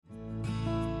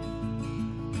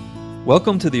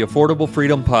Welcome to the Affordable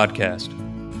Freedom Podcast.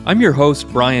 I'm your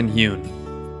host, Bryan Hune.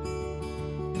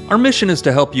 Our mission is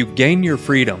to help you gain your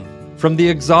freedom from the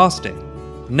exhausting,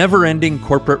 never-ending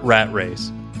corporate rat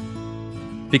race.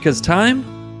 Because time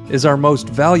is our most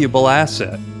valuable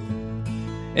asset.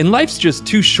 And life's just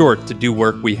too short to do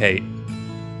work we hate.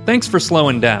 Thanks for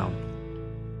slowing down.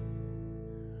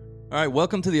 All right,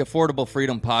 welcome to the Affordable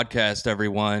Freedom Podcast,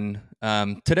 everyone.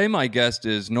 Today, my guest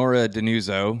is Nora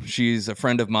DiNuzzo. She's a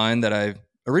friend of mine that I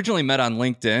originally met on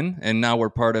LinkedIn, and now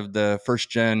we're part of the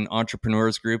first-gen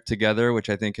entrepreneurs group together, which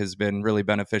I think has been really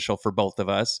beneficial for both of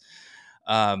us.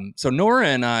 So Nora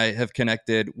and I have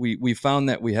connected. We found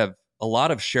that we have a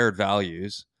lot of shared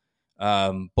values.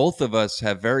 Both of us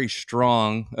have very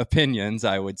strong opinions,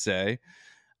 I would say,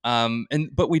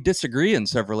 but we disagree in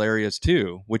several areas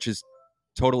too, which is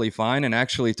totally fine and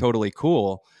actually totally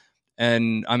cool.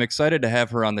 And I'm excited to have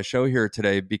her on the show here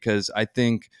today because I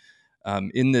think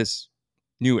in this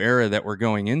new era that we're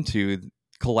going into,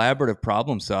 collaborative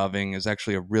problem solving is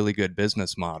actually a really good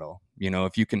business model. You know,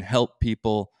 if you can help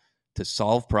people to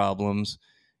solve problems,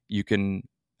 you can,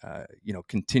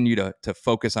 continue to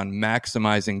focus on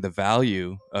maximizing the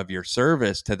value of your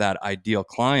service to that ideal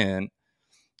client.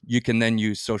 You can then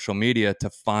use social media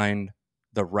to find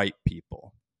the right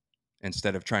people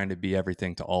instead of trying to be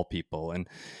everything to all people. And,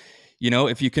 you know,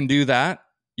 if you can do that,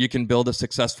 you can build a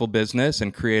successful business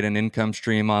and create an income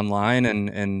stream online.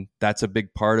 And that's a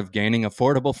big part of gaining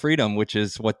affordable freedom, which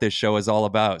is what this show is all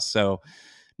about. So,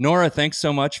 Nora, thanks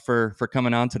so much for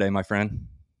coming on today, my friend.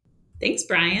 Thanks,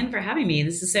 Bryan, for having me.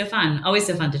 This is so fun. Always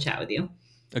so fun to chat with you.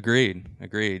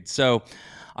 Agreed. So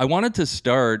I wanted to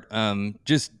start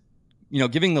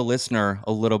giving the listener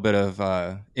a little bit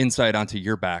of insight onto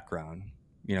your background.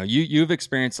 You know, you've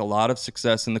experienced a lot of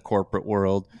success in the corporate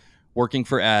world, working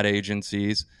for ad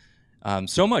agencies,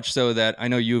 so much so that I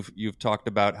know you've talked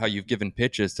about how you've given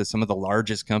pitches to some of the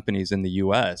largest companies in the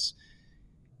U.S.,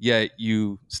 yet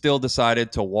you still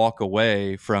decided to walk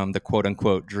away from the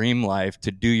quote-unquote dream life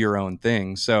to do your own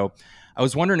thing. So I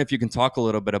was wondering if you can talk a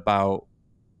little bit about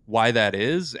why that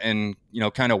is and, you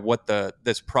know, kind of what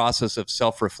this process of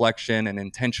self-reflection and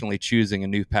intentionally choosing a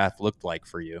new path looked like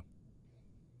for you.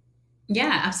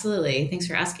 Yeah, absolutely. Thanks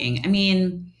for asking. I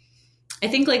mean, I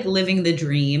think like living the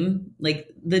dream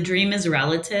is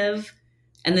relative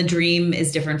and the dream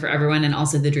is different for everyone. And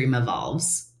also the dream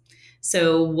evolves.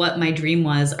 So what my dream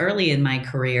was early in my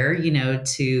career, you know,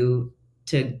 to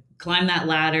climb that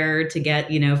ladder, to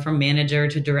get, you know, from manager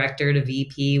to director to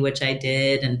VP, which I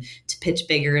did, and to pitch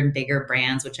bigger and bigger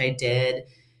brands, which I did.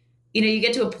 You know, you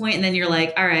get to a point and then you're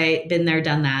like, all right, been there,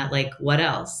 done that. Like, what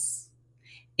else?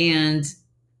 And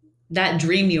that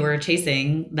dream you were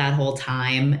chasing that whole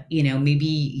time, you know, maybe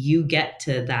you get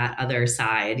to that other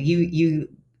side. You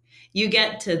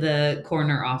get to the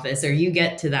corner office or you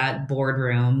get to that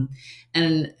boardroom.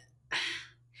 And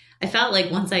I felt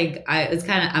like once I it's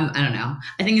kind of, I don't know.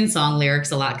 I think in song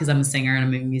lyrics a lot because I'm a singer and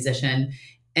I'm a musician.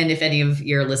 And if any of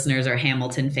your listeners are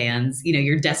Hamilton fans, you know,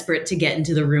 you're desperate to get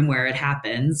into the room where it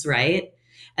happens, right?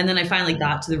 And then I finally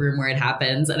got to the room where it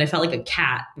happens and I felt like a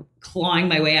cat clawing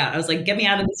my way out. I was like, get me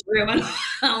out of this room. I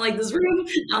don't like this room.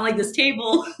 I don't like this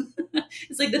table.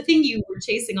 It's like the thing you were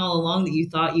chasing all along that you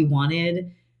thought you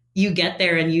wanted, you get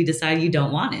there and you decide you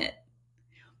don't want it.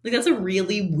 Like that's a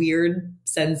really weird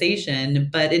sensation,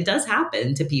 but it does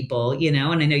happen to people, you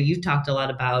know, and I know you've talked a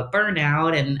lot about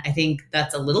burnout. And I think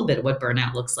that's a little bit what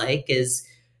burnout looks like is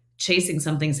chasing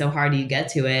something so hard you get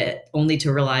to it only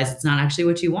to realize it's not actually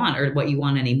what you want or what you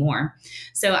want anymore.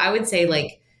 So I would say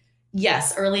like,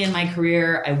 yes, early in my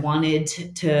career, I wanted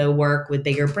to work with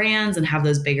bigger brands and have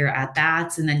those bigger at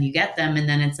bats. And then you get them. And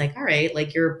then it's like, all right,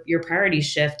 like your priorities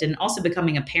shift. And also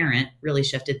becoming a parent really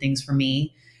shifted things for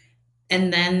me.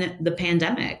 And then the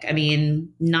pandemic. I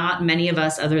mean, not many of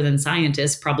us other than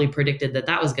scientists probably predicted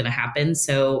that was going to happen.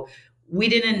 So we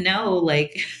didn't know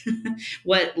like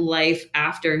what life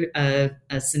after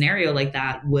a scenario like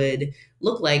that would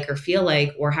look like or feel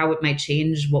like, or how it might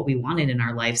change what we wanted in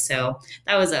our life. So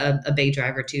that was a big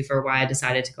driver too for why I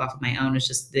decided to go off on my own. It's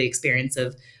just the experience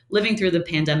of living through the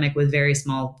pandemic with very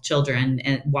small children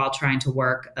and while trying to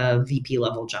work a VP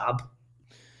level job.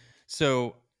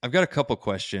 So I've got a couple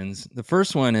questions. The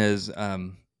first one is,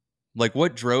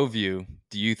 what drove you,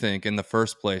 do you think, in the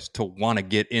first place to want to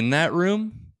get in that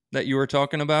room that you were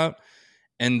talking about?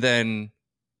 And then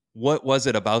what was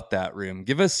it about that room?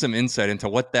 Give us some insight into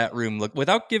what that room looked,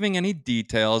 without giving any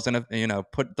details and,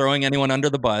 throwing anyone under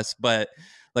the bus. But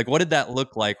like, what did that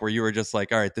look like where you were just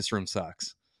like, all right, this room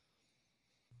sucks?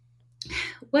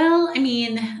 Well, I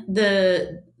mean,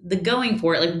 the going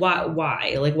for it,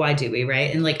 like why do we,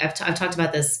 right? And like I've talked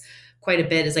about this quite a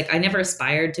bit is like, I never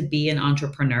aspired to be an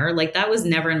entrepreneur. Like that was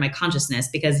never in my consciousness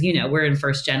because, we're in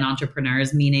first gen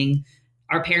entrepreneurs, meaning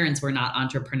our parents were not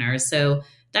entrepreneurs. So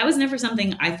that was never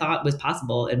something I thought was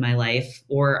possible in my life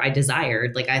or I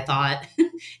desired. Like I thought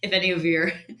if any of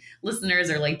your listeners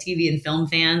are like TV and film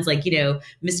fans, like,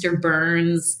 Mr.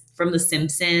 Burns from The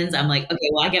Simpsons, I'm like, okay,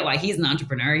 well, I get why he's an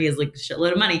entrepreneur. He has like a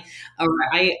shitload of money. Or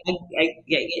yeah,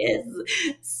 he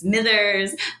is.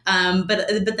 Smithers.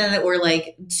 But then we're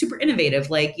like super innovative,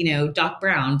 like, Doc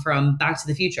Brown from Back to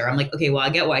the Future. I'm like, okay, well, I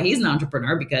get why he's an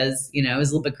entrepreneur because, he's a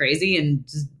little bit crazy and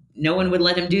just no one would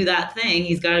let him do that thing.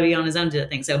 He's got to be on his own to do that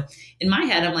thing. So in my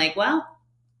head, I'm like, well,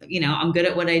 I'm good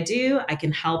at what I do. I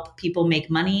can help people make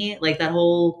money. Like that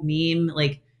whole meme,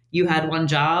 like you had one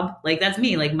job, like that's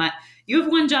me. Like you have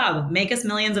one job, make us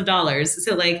millions of dollars.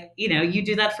 So like, you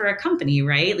do that for a company,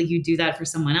 right? Like you do that for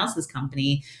someone else's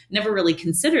company. Never really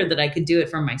considered that I could do it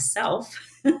for myself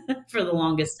for the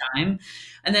longest time.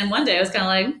 And then one day I was kind of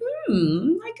like,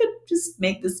 I could just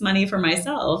make this money for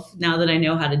myself now that I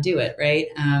know how to do it. Right.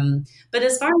 But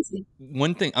as far as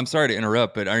one thing, I'm sorry to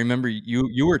interrupt, but I remember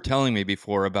you were telling me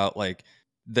before about like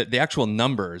the actual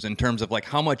numbers in terms of like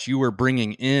how much you were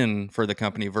bringing in for the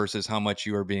company versus how much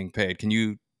you were being paid. Can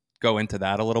you go into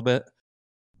that a little bit?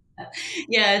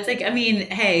 Yeah, it's like, I mean,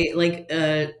 hey, like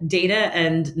data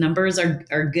and numbers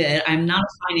are good. I'm not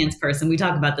a finance person. We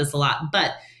talk about this a lot,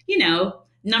 but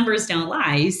numbers don't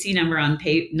lie. You see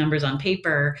numbers on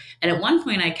paper. And at one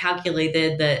point I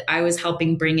calculated that I was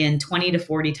helping bring in 20 to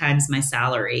 40 times my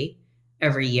salary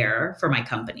every year for my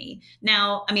company.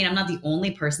 Now, I mean, I'm not the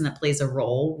only person that plays a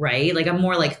role, right? Like I'm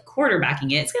more like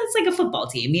quarterbacking it. It's like a football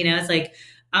team, it's like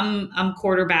I'm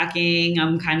quarterbacking.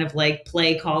 I'm kind of like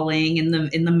play calling in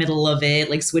the middle of it,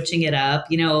 like switching it up.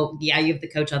 Yeah, you have the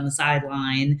coach on the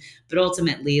sideline, but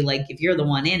ultimately, like if you're the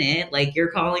one in it, like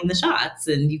you're calling the shots,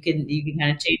 and you can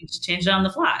kind of change it on the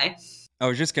fly. I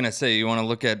was just gonna say, you want to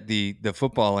look at the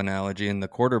football analogy and the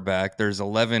quarterback. There's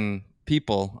 11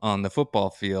 people on the football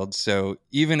field, so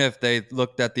even if they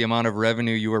looked at the amount of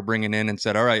revenue you were bringing in and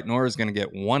said, "All right, Nora's going to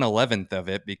get 1/11th of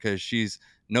it because she's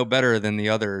no better than the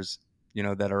others,"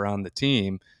 that are on the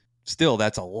team, still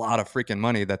that's a lot of freaking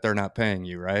money that they're not paying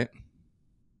you, right?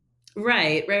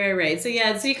 Right. So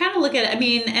yeah, so you kind of look at it, I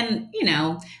mean, and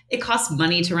it costs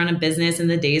money to run a business. In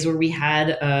the days where we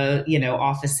had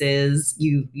offices,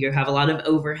 you have a lot of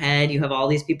overhead, you have all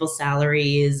these people's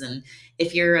salaries, and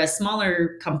if you're a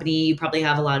smaller company, you probably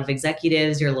have a lot of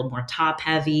executives, you're a little more top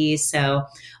heavy, so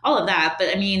all of that.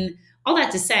 But I mean, all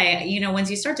that to say, once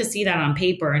you start to see that on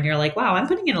paper and you're like, wow, I'm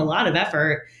putting in a lot of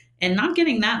effort and not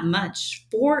getting that much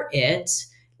for it,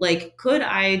 like, could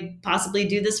I possibly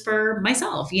do this for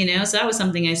myself? So that was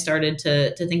something I started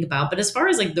to think about. But as far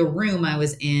as like the room I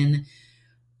was in,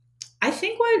 I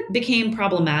think what became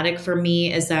problematic for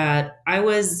me is that I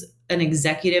was an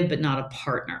executive, but not a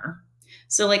partner.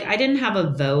 So like I didn't have a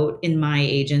vote in my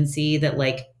agency that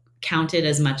like counted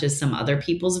as much as some other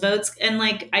people's votes. And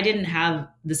like I didn't have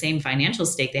the same financial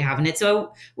stake they have in it. So I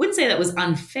wouldn't say that was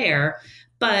unfair,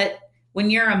 but when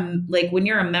you're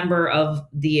a member of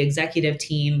the executive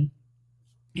team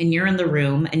and you're in the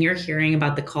room and you're hearing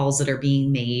about the calls that are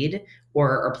being made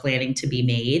or are planning to be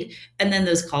made, and then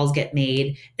those calls get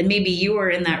made, and maybe you are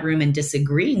in that room and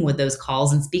disagreeing with those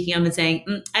calls and speaking up and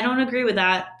saying, I don't agree with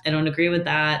that. I don't agree with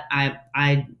that.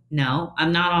 I no,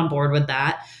 I'm not on board with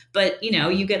that. But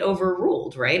you get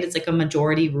overruled, right? It's like a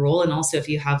majority rule. And also if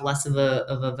you have less of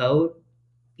a vote,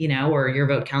 or your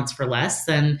vote counts for less,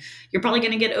 then you're probably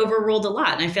going to get overruled a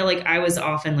lot. And I feel like I was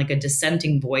often like a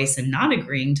dissenting voice and not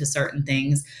agreeing to certain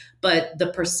things, but the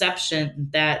perception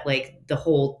that like the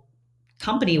whole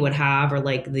company would have, or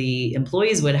like the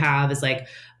employees would have, is like,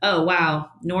 oh, wow,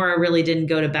 Nora really didn't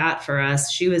go to bat for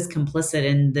us. She was complicit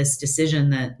in this decision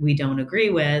that we don't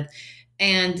agree with.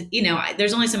 And,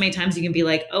 there's only so many times you can be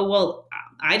like, oh, well,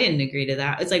 I didn't agree to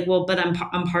that. It's like, well, but I'm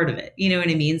part of it. You know what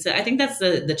I mean? So I think that's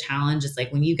the challenge. It's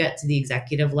like when you get to the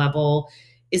executive level,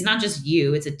 it's not just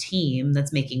you, it's a team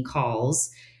that's making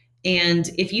calls. And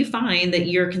if you find that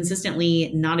you're consistently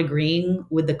not agreeing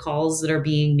with the calls that are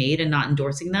being made and not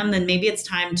endorsing them, then maybe it's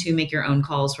time to make your own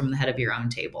calls from the head of your own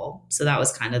table. So that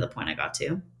was kind of the point I got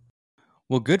to.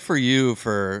 Well, good for you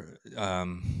for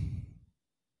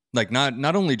like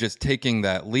not only just taking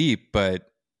that leap, but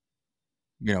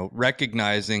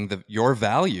recognizing your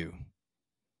value.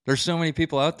 There's so many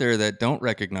people out there that don't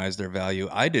recognize their value.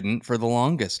 I didn't for the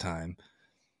longest time.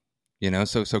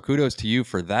 So kudos to you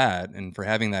for that and for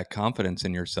having that confidence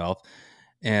in yourself.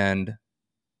 And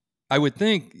I would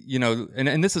think,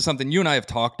 and this is something you and I have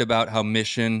talked about, how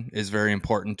mission is very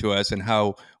important to us and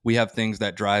how we have things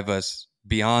that drive us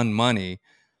beyond money.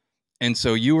 And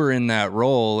so you were in that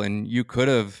role and you could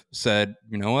have said,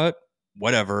 you know what,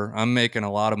 whatever, I'm making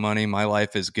a lot of money. My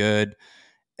life is good.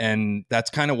 And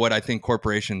that's kind of what I think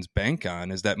corporations bank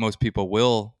on, is that most people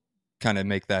will kind of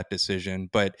make that decision.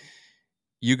 But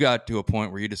you got to a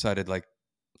point where you decided, like,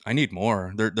 I need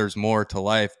more. There's more to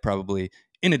life, probably,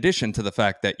 in addition to the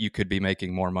fact that you could be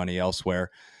making more money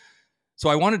elsewhere. So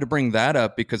I wanted to bring that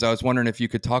up because I was wondering if you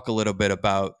could talk a little bit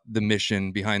about the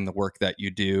mission behind the work that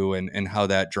you do and how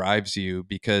that drives you,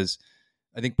 because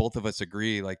I think both of us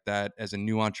agree, like, that as a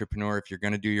new entrepreneur, if you're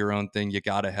going to do your own thing, you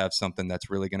got to have something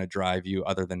that's really going to drive you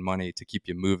other than money to keep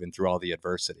you moving through all the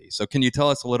adversity. So can you tell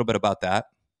us a little bit about that?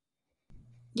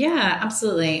 Yeah,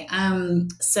 absolutely.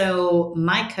 So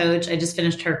my coach, I just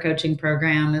finished her coaching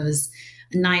program. It was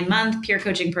a 9-month peer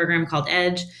coaching program called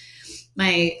Edge.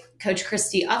 My coach,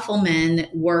 Christy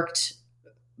Uffelman, worked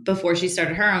before she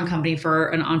started her own company for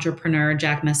an entrepreneur,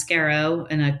 Jack Mascaro,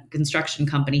 in a construction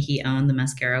company. He owned the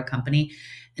Mascaro company.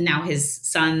 And now his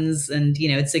sons and,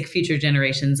 it's like future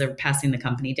generations are passing the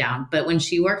company down. But when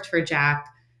she worked for Jack,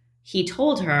 he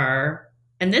told her,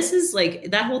 and this is like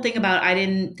that whole thing about, I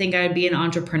didn't think I would be an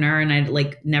entrepreneur and I'd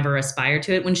like never aspire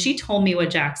to it. When she told me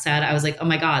what Jack said, I was like, oh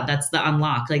my God, that's the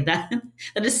unlock. Like that,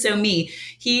 that is so me.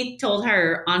 He told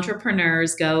her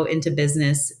entrepreneurs go into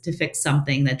business to fix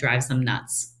something that drives them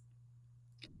nuts.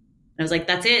 I was like,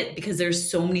 that's it, because there's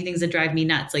so many things that drive me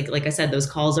nuts. Like I said, those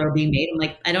calls are being made. I'm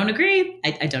like, I don't agree.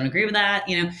 I don't agree with that.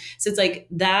 So it's like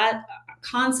that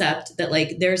concept that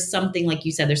like, there's something, like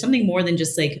you said, there's something more than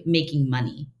just like making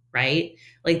money, right?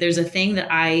 Like there's a thing that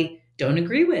I don't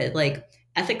agree with. Like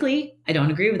ethically, I don't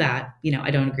agree with that.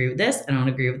 I don't agree with this. I don't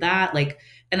agree with that. Like,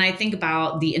 and I think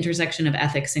about the intersection of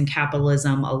ethics and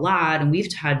capitalism a lot. And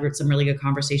we've had some really good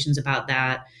conversations about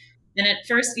that. And at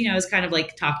first, I was kind of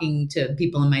like talking to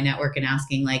people in my network and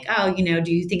asking like, oh,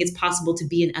 do you think it's possible to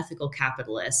be an ethical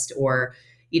capitalist? Or,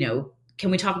 can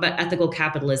we talk about ethical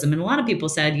capitalism? And a lot of people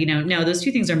said, no, those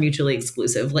two things are mutually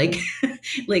exclusive. Like,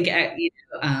 like,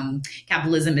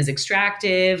 capitalism is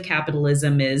extractive.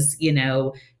 Capitalism is,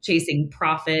 chasing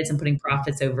profits and putting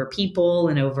profits over people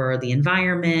and over the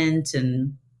environment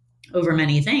and over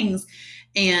many things.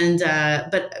 And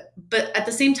but at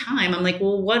the same time, I'm like,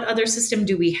 well, what other system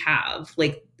do we have?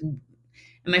 Like, and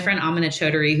my friend Amina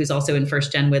Chaudhary, who's also in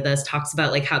First Gen with us, talks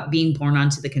about like how being born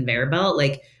onto the conveyor belt.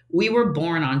 Like we were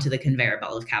born onto the conveyor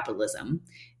belt of capitalism.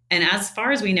 And as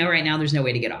far as we know right now, there's no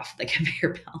way to get off the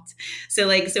conveyor belt. So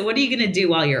what are you going to do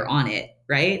while you're on it?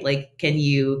 Right? Like, can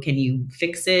you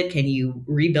fix it? Can you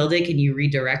rebuild it? Can you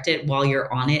redirect it while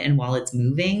you're on it and while it's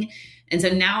moving? And so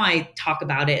now I talk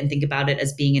about it and think about it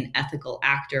as being an ethical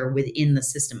actor within the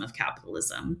system of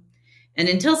capitalism. And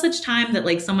until such time that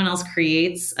like someone else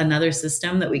creates another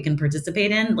system that we can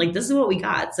participate in, like this is what we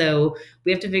got. So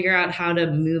we have to figure out how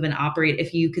to move and operate.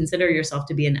 If you consider yourself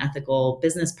to be an ethical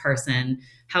business person,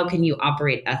 how can you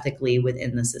operate ethically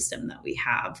within the system that we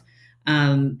have?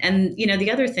 And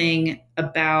the other thing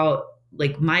about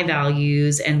like my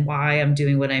values and why I'm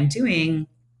doing what I'm doing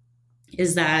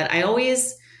is that I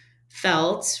always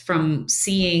felt from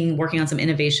working on some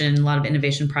innovation, a lot of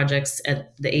innovation projects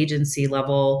at the agency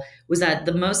level, was that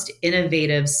the most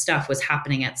innovative stuff was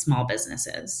happening at small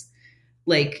businesses.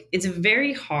 Like it's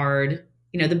very hard,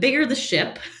 the bigger the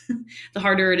ship, the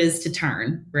harder it is to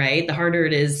turn, right? The harder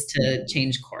it is to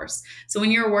change course. So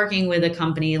when you're working with a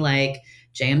company like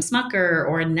J.M. Smucker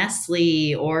or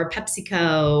Nestle or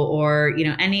PepsiCo or,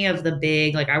 any of the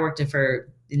big, like I worked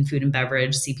in food and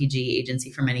beverage CPG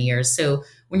agency for many years. So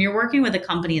when you're working with a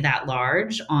company that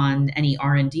large on any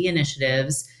R&D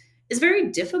initiatives, it's very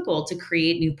difficult to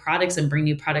create new products and bring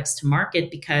new products to market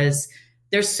because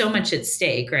there's so much at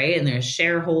stake, right? And there's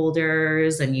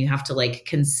shareholders and you have to like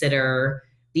consider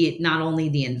not only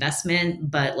the investment,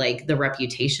 but like the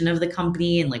reputation of the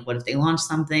company. And like, what if they launch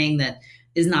something that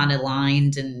is not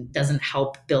aligned and doesn't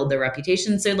help build their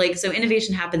reputation? So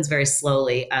innovation happens very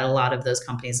slowly at a lot of those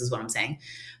companies is what I'm saying.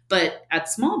 But at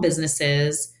small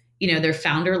businesses, they're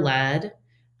founder led.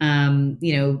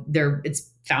 It's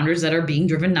founders that are being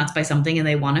driven nuts by something and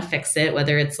they want to fix it,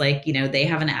 whether it's like, they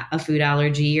have a food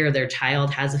allergy or their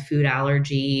child has a food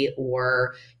allergy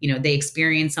or, they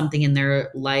experience something in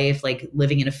their life, like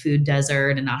living in a food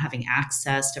desert and not having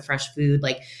access to fresh food.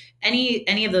 Like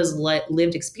any of those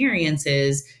lived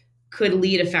experiences could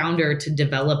lead a founder to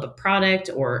develop a product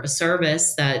or a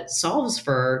service that solves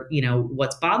for,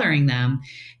 what's bothering them.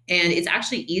 And it's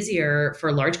actually easier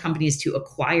for large companies to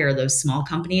acquire those small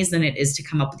companies than it is to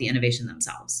come up with the innovation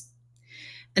themselves.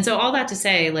 And so all that to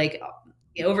say, like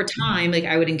over time, like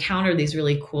I would encounter these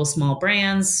really cool small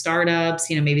brands, startups,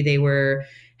 maybe they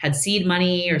had seed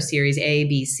money or series A,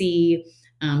 B, C.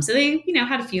 So they,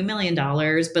 had a few $1 million,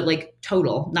 but like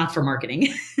total, not for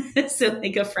marketing. So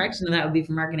like a fraction of that would be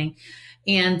for marketing.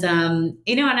 And,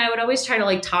 and I would always try to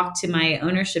like talk to my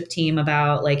ownership team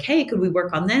about like, hey, could we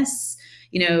work on this?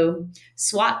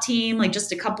 SWAT team, like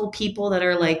just a couple people that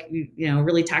are like,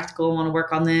 really tactical, want to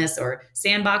work on this, or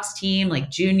sandbox team, like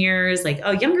juniors, like,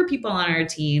 oh, younger people on our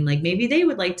team, like maybe they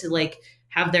would like to like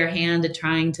have their hand at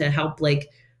trying to help like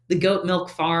the goat milk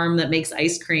farm that makes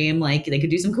ice cream. Like they could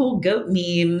do some cool goat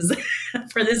memes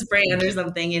for this brand or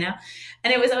something, And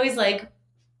it was always like,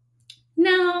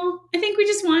 no, I think we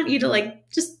just want you to like,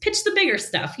 just pitch the bigger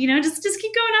stuff, just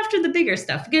keep going after the bigger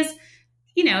stuff. Because,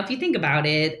 if you think about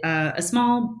it, a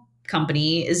small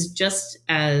company is just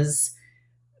as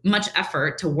much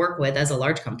effort to work with as a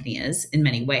large company is in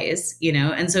many ways,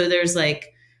 And so there's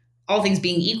like, all things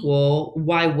being equal,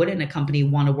 why wouldn't a company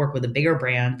want to work with a bigger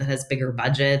brand that has bigger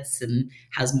budgets and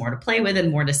has more to play with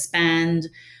and more to spend?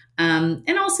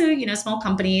 And also, small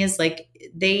companies, like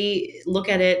they look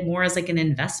at it more as like an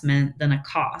investment than a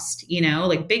cost,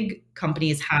 like big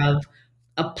companies have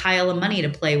a pile of money to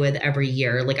play with every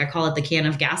year. Like I call it the can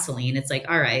of gasoline. It's like,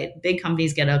 all right, big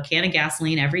companies get a can of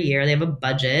gasoline every year. They have a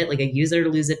budget, like a use it or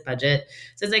lose it budget.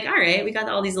 So it's like, all right, we got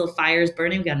all these little fires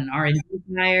burning. We've got an R&D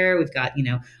fire. We've got,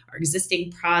 our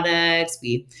existing products.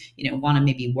 We, want to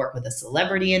maybe work with a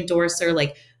celebrity endorser.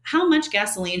 Like how much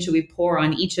gasoline should we pour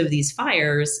on each of these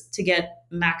fires to get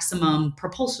maximum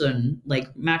propulsion,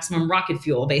 like maximum rocket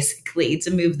fuel, basically,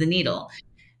 to move the needle?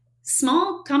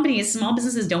 Small companies, small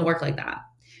businesses don't work like that.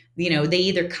 They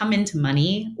either come into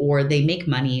money or they make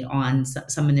money on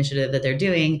some initiative that they're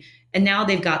doing. And now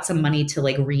they've got some money to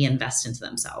like reinvest into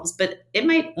themselves. But it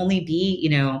might only be,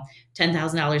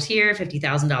 $10,000 here,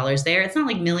 $50,000 there. It's not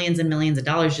like millions and millions of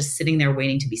dollars just sitting there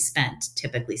waiting to be spent,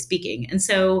 typically speaking. And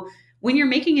so when you're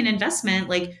making an investment,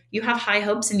 like you have high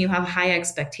hopes and you have high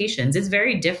expectations. It's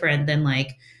very different than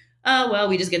like, oh, well,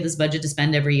 we just get this budget to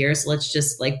spend every year. So let's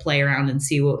just like play around and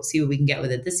see what we can get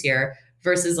with it this year,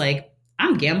 versus like,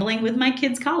 I'm gambling with my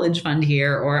kids' college fund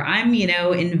here, or I'm,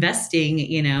 investing,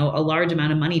 a large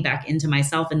amount of money back into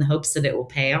myself in the hopes that it will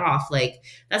pay off. Like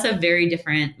that's a very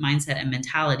different mindset and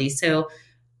mentality. So,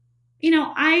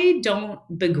 I don't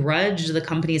begrudge the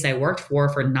companies I worked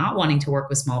for not wanting to work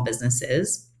with small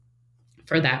businesses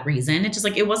for that reason. It's just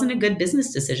like, it wasn't a good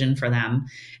business decision for them.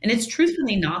 And it's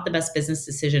truthfully not the best business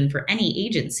decision for any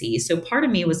agency. So part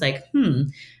of me was like,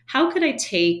 how could I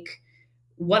take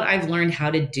what I've learned how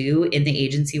to do in the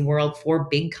agency world for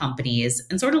big companies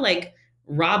and sort of like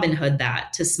Robin Hood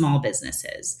that to small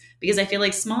businesses? Because I feel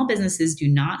like small businesses do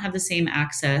not have the same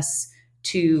access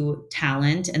to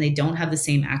talent and they don't have the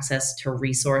same access to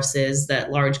resources that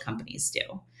large companies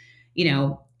do.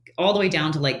 All the way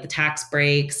down to like the tax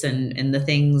breaks and the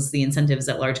things, the incentives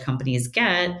that large companies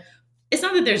get. It's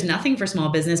not that there's nothing for small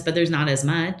business, but there's not as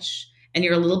much. And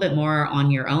you're a little bit more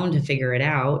on your own to figure it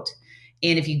out.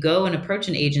 And if you go and approach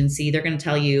an agency, they're going to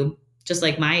tell you, just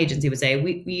like my agency would say,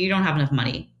 you don't have enough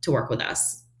money to work with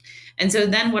us. And so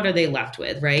then what are they left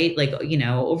with, right? Like,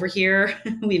 over here,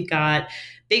 we've got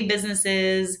big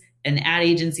businesses and ad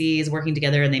agencies working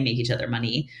together and they make each other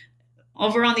money.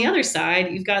 Over on the other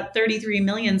side, you've got 33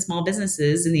 million small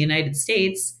businesses in the United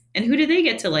States. And who do they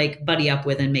get to like buddy up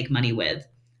with and make money with?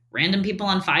 Random people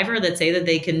on Fiverr that say that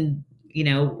they can,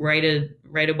 write a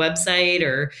website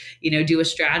or, do a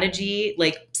strategy.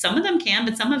 Like some of them can,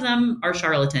 but some of them are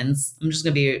charlatans. I'm just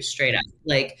going to be straight up.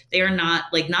 Like they are not,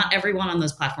 like not everyone on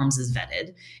those platforms is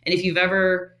vetted. And if you've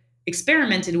ever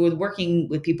experimented with working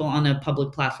with people on a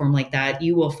public platform like that,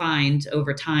 you will find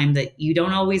over time that you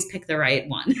don't always pick the right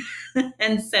one.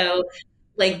 And so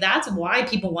like, that's why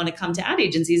people want to come to ad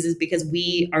agencies, is because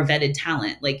we are vetted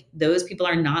talent. Like those people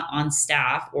are not on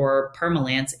staff or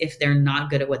permalance if they're not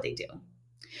good at what they do.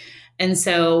 And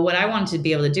so what I wanted to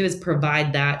be able to do is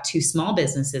provide that to small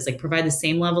businesses, like provide the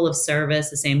same level of service,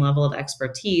 the same level of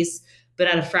expertise, but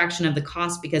at a fraction of the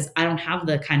cost, because I don't have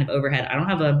the kind of overhead. I don't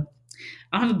have a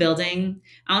building.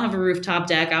 I don't have a rooftop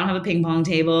deck. I don't have a ping pong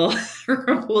table or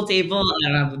a pool table. I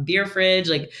don't have a beer fridge.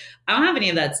 Like I don't have any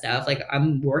of that stuff. Like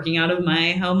I'm working out of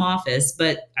my home office,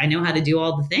 but I know how to do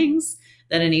all the things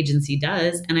that an agency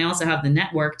does. And I also have the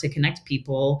network to connect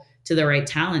people to the right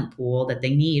talent pool that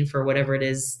they need for whatever it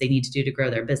is they need to do to grow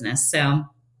their business. So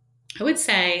I would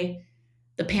say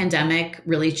the pandemic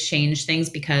really changed things,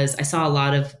 because I saw a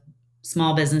lot of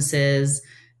small businesses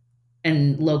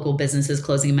and local businesses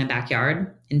closing in my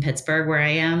backyard in Pittsburgh, where I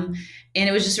am. And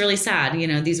it was just really sad.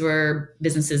 These were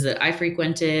businesses that I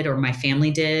frequented or my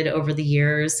family did over the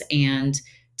years. And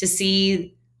to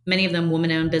see many of them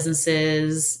woman-owned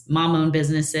businesses, mom-owned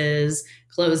businesses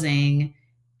closing.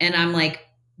 And I'm like,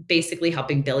 basically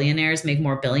helping billionaires make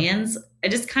more billions, I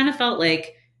just kind of felt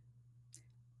like,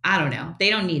 I don't know, they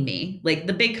don't need me. Like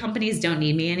the big companies don't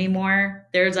need me anymore.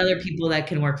 There's other people that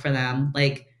can work for them.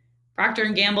 Like Procter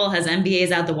and Gamble has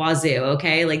MBAs out the wazoo.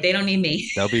 Okay. Like they don't need me.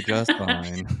 They'll be just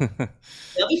fine.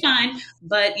 They'll be fine.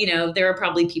 But, there are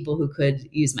probably people who could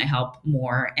use my help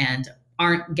more and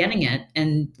aren't getting it.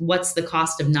 And what's the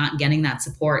cost of not getting that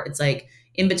support? It's like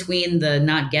in between the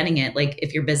not getting it, like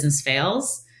if your business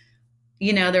fails,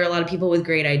 there are a lot of people with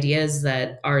great ideas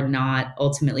that are not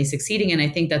ultimately succeeding. And I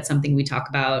think that's something we talk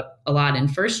about a lot in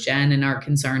first gen and are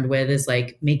concerned with is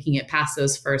like making it past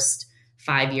those first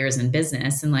 5 years in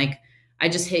business. And like, I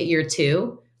just hit year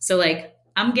 2. So like,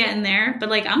 I'm getting there, but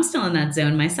like, I'm still in that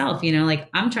zone myself, like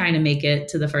I'm trying to make it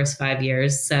to the first 5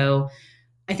 years. So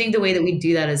I think the way that we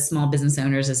do that as small business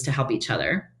owners is to help each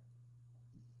other.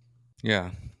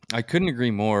 Yeah, I couldn't agree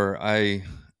more.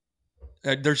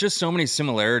 There's just so many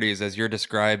similarities as you're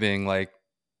describing, like,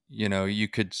 you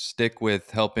could stick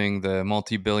with helping the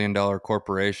multi-billion-dollar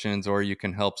corporations, or you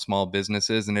can help small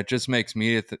businesses. And it just makes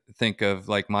me think of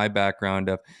like my background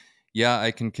of, yeah,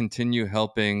 I can continue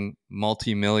helping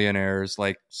multimillionaires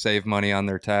like save money on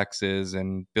their taxes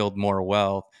and build more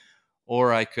wealth,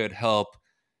 or I could help,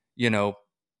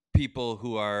 people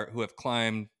who have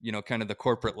climbed, kind of the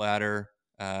corporate ladder,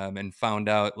 and found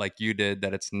out like you did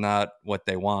that it's not what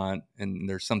they want and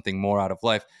there's something more out of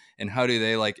life. And how do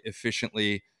they like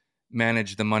efficiently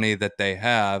manage the money that they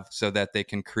have so that they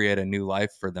can create a new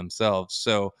life for themselves?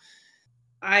 So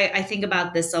I think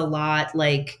about this a lot.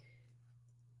 Like,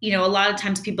 a lot of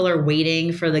times people are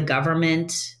waiting for the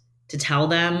government to tell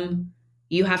them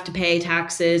you have to pay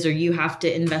taxes or you have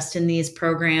to invest in these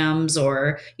programs,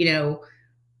 or,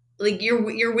 like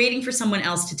you're waiting for someone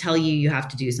else to tell you have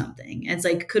to do something. It's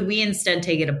like, could we instead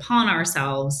take it upon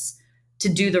ourselves to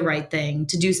do the right thing,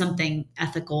 to do something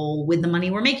ethical with the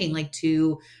money we're making, like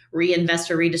to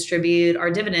reinvest or redistribute our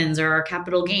dividends or our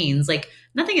capital gains? Like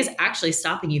nothing is actually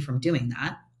stopping you from doing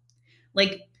that.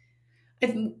 Like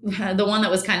the one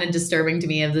that was kind of disturbing to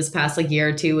me of this past like year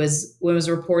or two was when it was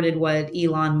reported what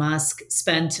Elon Musk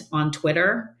spent on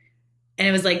Twitter. And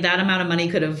it was like that amount of money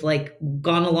could have like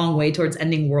gone a long way towards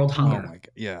ending world hunger. Oh my God.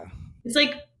 Yeah. It's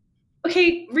like,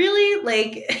 okay, really?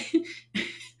 Like,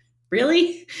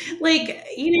 really? Like,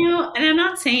 and I'm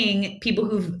not saying people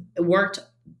who've worked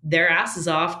their asses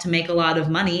off to make a lot of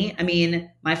money. I mean,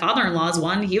 my father-in-law is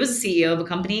one. He was a CEO of a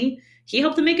company. He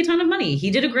helped them make a ton of money. He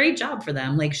did a great job for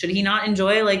them. Like, should he not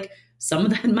enjoy like some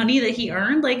of that money that he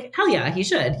earned? Like, hell yeah, he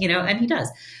should, and he does.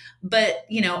 But,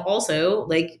 also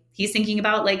like he's thinking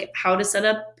about like how to set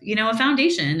up, a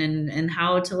foundation and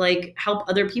how to like help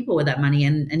other people with that money.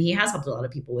 And he has helped a lot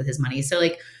of people with his money. So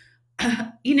like,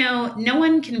 no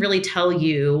one can really tell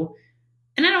you,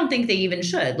 and I don't think they even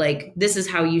should, like, this is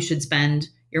how you should spend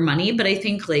your money. But I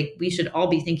think like we should all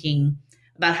be thinking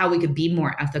about how we could be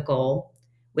more ethical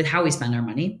with how we spend our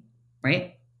money,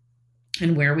 right?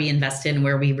 And where we invest it and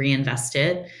where we reinvest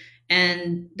it.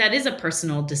 And that is a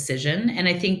personal decision. And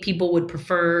I think people would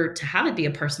prefer to have it be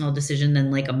a personal decision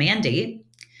than like a mandate.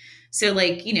 So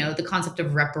like, the concept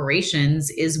of reparations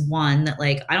is one that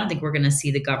like, I don't think we're going to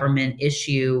see the government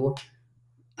issue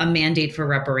a mandate for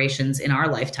reparations in our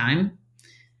lifetime.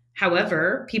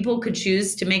 However, people could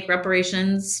choose to make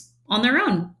reparations on their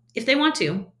own if they want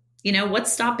to.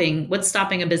 What's stopping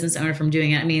a business owner from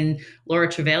doing it? I mean, Laura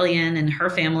Trevelyan and her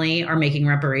family are making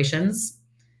reparations.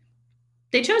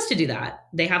 They chose to do that.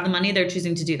 They have the money. They're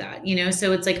choosing to do that,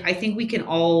 So it's like, I think we can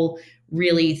all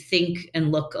really think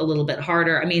and look a little bit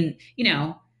harder. I mean,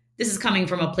 this is coming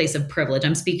from a place of privilege.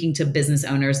 I'm speaking to business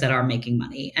owners that are making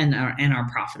money and are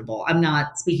profitable. I'm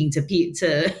not speaking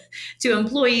to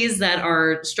employees that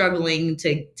are struggling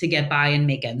to get by and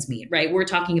make ends meet, right? We're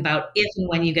talking about if and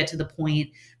when you get to the point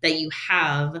that you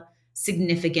have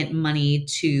significant money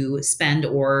to spend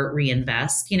or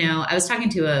reinvest. I was talking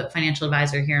to a financial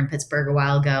advisor here in Pittsburgh a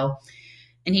while ago,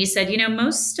 and he said,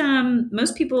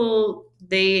 most people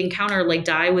they encounter like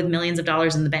die with millions of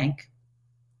dollars in the bank,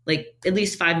 like at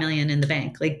least 5 million in the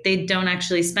bank. Like they don't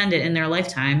actually spend it in their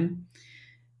lifetime.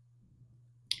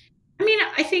 I mean,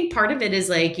 I think part of it is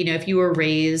like, if you were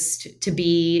raised to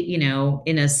be,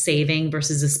 in a saving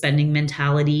versus a spending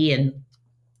mentality, and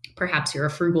perhaps you're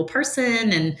a frugal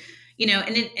person, and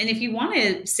and if you want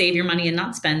to save your money and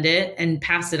not spend it and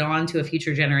pass it on to a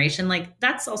future generation, like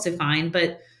that's also fine.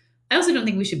 But I also don't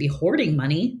think we should be hoarding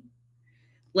money.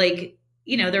 Like,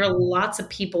 there are lots of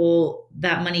people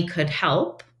that money could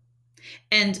help.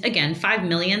 And again, 5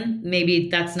 million, maybe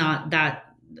that's not that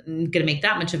going to make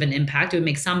that much of an impact. It would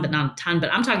make some, but not a ton.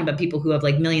 But I'm talking about people who have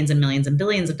like millions and millions and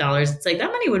billions of dollars. It's like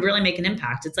that money would really make an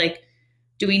impact. It's like,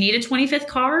 Do we need a 25th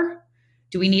car?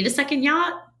 Do we need a second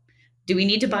yacht? Do we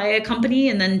need to buy a company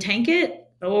and then tank it?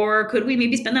 Or could we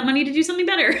maybe spend that money to do something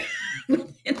better?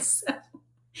 So,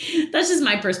 that's just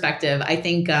my perspective. I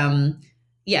think,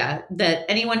 that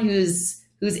anyone who's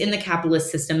in the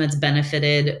capitalist system that's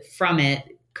benefited from it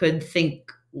could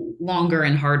think longer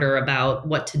and harder about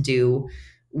what to do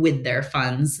with their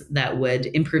funds that would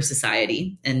improve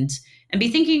society and be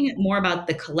thinking more about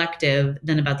the collective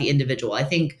than about the individual. I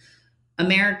think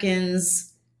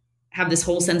Americans have this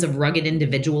whole sense of rugged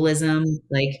individualism,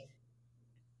 like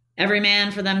every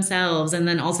man for themselves. And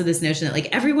then also this notion that like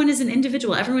everyone is an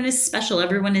individual, everyone is special,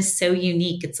 everyone is so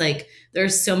unique. It's like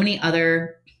there's so many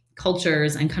other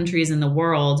cultures and countries in the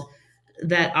world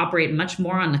that operate much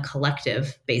more on a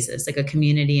collective basis, like a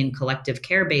community and collective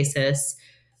care basis.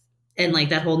 And like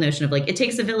that whole notion of like it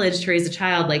takes a village to raise a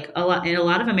child, like a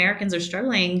lot of Americans are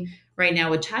struggling right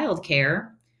now with childcare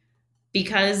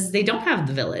because they don't have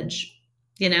the village,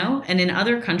 and in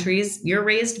other countries you're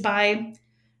raised by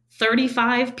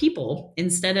 35 people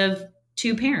instead of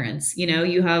two parents.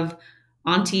 You have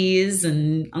aunties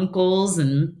and uncles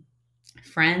and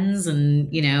friends, and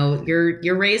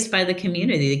you're raised by the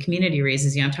community. The community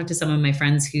raises you. I've talked to some of my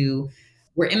friends who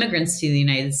were immigrants to the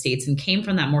United States and came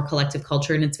from that more collective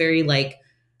culture, and it's very like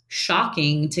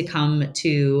shocking to come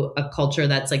to a culture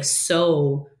that's like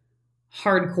so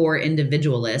hardcore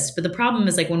individualist. But the problem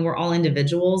is like when we're all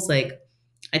individuals, like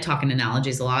I talk in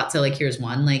analogies a lot. So like here's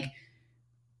one, like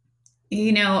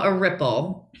a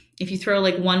ripple. If you throw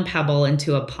like one pebble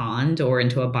into a pond or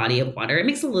into a body of water, it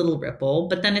makes a little ripple,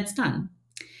 but then it's done.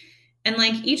 And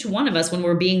like each one of us, when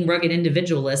we're being rugged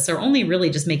individualists, are only really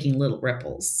just making little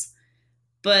ripples.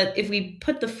 But if we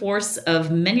put the force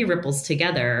of many ripples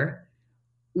together,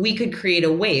 we could create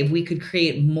a wave. We could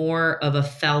create more of a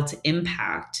felt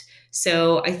impact.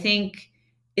 So I think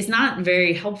it's not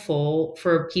very helpful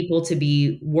for people to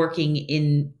be working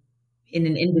in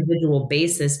an individual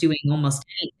basis, doing almost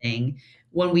anything.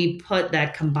 When we put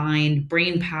that combined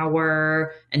brain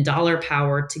power and dollar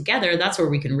power together, that's where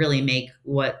we can really make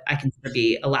what I consider to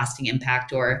be a lasting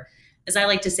impact, or as I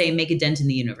like to say, make a dent in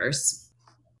the universe.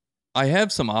 I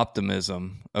have some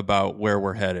optimism about where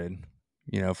we're headed,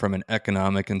 from an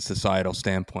economic and societal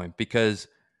standpoint, because,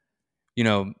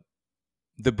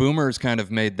 the boomers kind of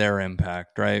made their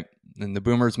impact, right? And the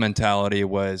boomers' mentality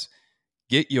was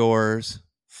get yours,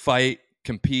 fight,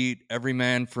 compete, every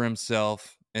man for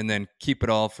himself, and then keep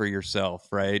it all for yourself,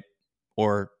 right?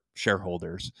 Or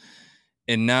shareholders.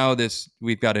 And now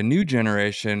we've got a new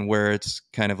generation where it's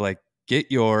kind of like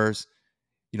get yours,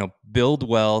 build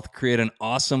wealth, create an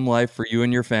awesome life for you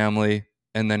and your family,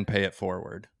 and then pay it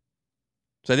forward.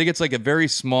 So I think it's like a very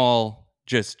small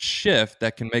just shift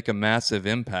that can make a massive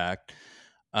impact.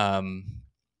 And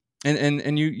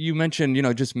you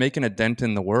mentioned, just making a dent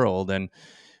in the world. And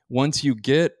once you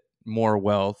get more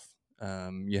wealth,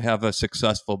 you have a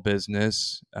successful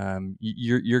business,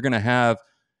 you're going to have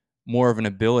more of an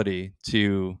ability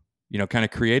to, kind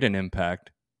of create an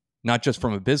impact, not just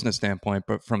from a business standpoint,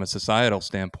 but from a societal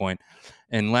standpoint.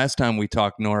 And last time we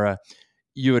talked, Nora,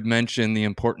 you had mentioned the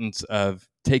importance of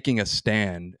taking a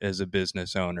stand as a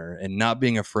business owner and not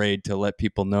being afraid to let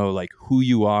people know like who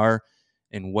you are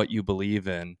and what you believe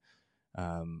in,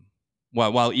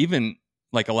 while even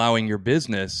like allowing your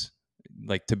business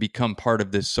like to become part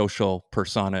of this social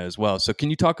persona as well. So can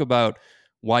you talk about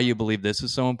why you believe this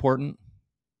is so important?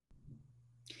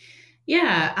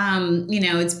 Yeah.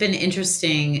 It's been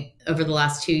interesting over the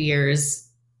last 2 years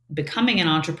becoming an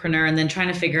entrepreneur and then trying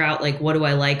to figure out like, what do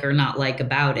I like or not like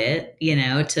about it?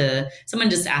 Someone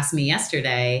just asked me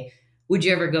yesterday, would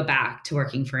you ever go back to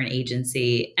working for an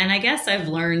agency? And I guess I've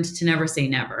learned to never say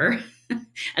never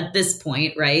at this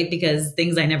point, right? Because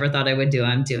things I never thought I would do,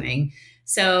 I'm doing.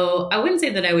 So I wouldn't say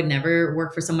that I would never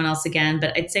work for someone else again,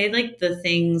 but I'd say like the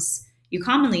things you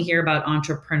commonly hear about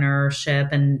entrepreneurship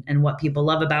and what people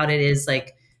love about it is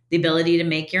like the ability to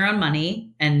make your own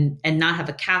money and not have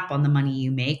a cap on the money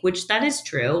you make, which that is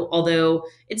true, although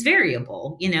it's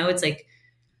variable. It's like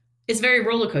it's very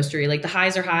roller coastery. Like the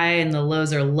highs are high and the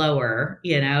lows are lower,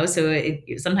 so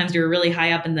sometimes you're really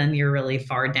high up and then you're really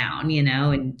far down,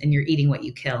 and you're eating what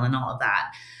you kill and all of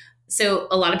that. So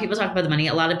a lot of people talk about the money.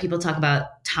 A lot of people talk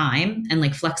about time and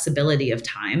like flexibility of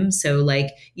time. So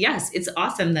like, yes, it's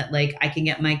awesome that like I can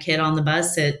get my kid on the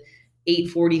bus at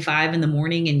 8:45 in the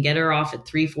morning and get her off at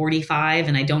 3:45.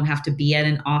 And I don't have to be at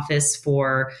an office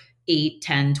for 8,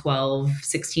 10, 12,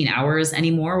 16 hours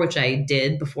anymore, which I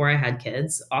did before I had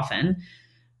kids often.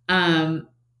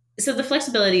 So the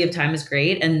flexibility of time is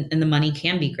great and the money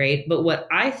can be great. But what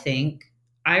I think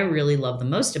I really love the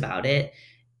most about it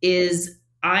is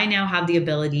I now have the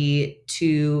ability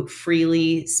to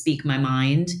freely speak my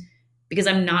mind because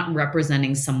I'm not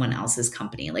representing someone else's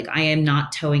company. Like I am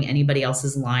not towing anybody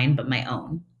else's line but my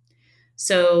own.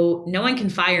 So no one can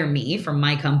fire me from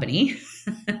my company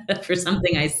for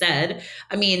something I said.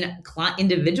 I mean,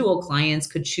 individual clients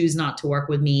could choose not to work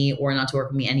with me or not to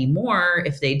work with me anymore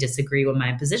if they disagree with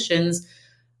my positions.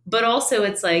 But also,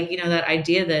 it's like, that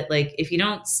idea that, like, if you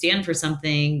don't stand for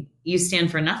something, you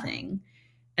stand for nothing.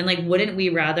 And, like, wouldn't we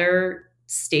rather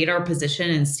state our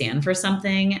position and stand for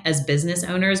something as business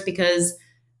owners? Because,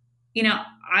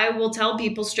 I will tell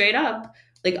people straight up,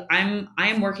 like, I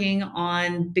am working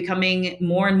on becoming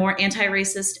more and more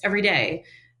anti-racist every day.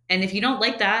 And if you don't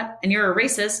like that and you're a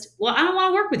racist, well, I don't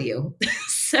want to work with you.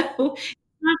 So it's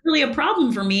not really a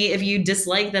problem for me if you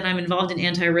dislike that I'm involved in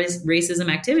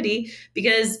anti-racism activity,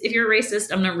 because if you're a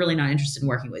racist, I'm not interested in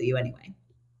working with you anyway.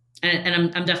 And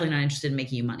I'm definitely not interested in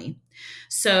making you money.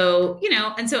 So,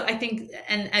 and so I think,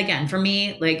 and again, for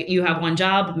me, like, you have one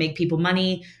job, make people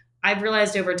money. I've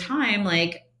realized over time,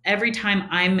 like, every time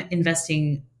I'm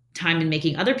investing time in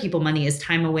making other people money is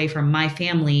time away from my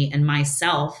family and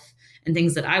myself and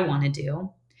things that I want to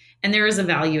do. And there is a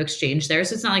value exchange there.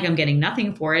 So it's not like I'm getting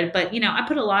nothing for it, but I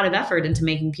put a lot of effort into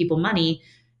making people money,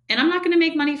 and I'm not going to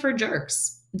make money for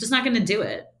jerks. I'm just not going to do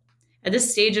it. At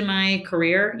this stage in my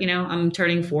career, I'm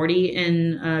turning 40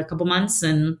 in a couple months,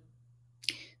 and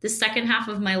the second half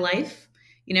of my life,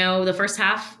 the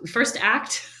first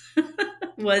act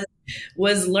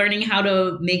was learning how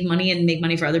to make money and make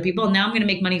money for other people. Now I'm going to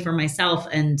make money for myself,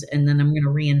 and then I'm going to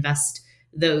reinvest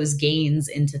those gains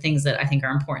into things that I think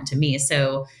are important to me.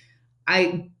 So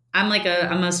I'm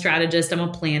a strategist, I'm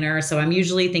a planner. So I'm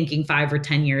usually thinking 5 or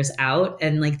 10 years out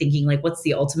and, like, thinking, like, what's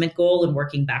the ultimate goal and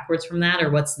working backwards from that, or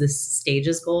what's this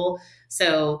stage's goal.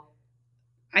 So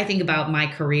I think about my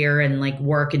career and, like,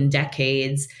 work in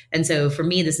decades. And so for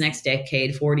me, this next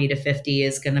decade, 40 to 50,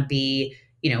 is going to be,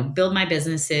 build my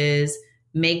businesses,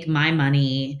 make my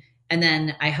money. And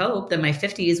then I hope that my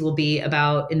 50s will be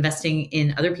about investing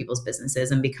in other people's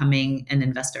businesses and becoming an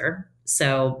investor.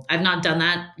 So I've not done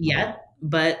that yet,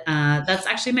 but that's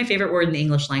actually my favorite word in the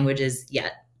English language, is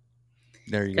yet.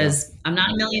 There you go. Because I'm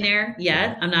not a millionaire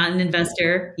yet. I'm not an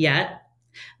investor yet,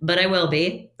 but I will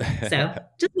be. So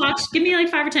just watch. Give me like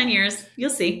 5 or 10 years. You'll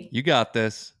see. You got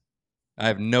this. I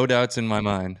have no doubts in my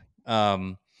mind.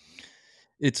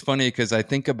 It's funny because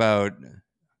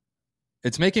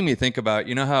it's making me think about,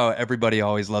 how everybody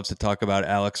always loves to talk about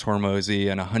Alex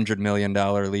Hormozy and $100 million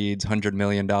leads, $100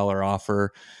 million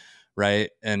offer, right?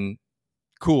 And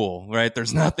cool, right?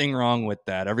 There's nothing wrong with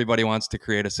that. Everybody wants to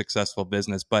create a successful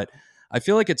business, but I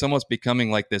feel like it's almost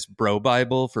becoming like this bro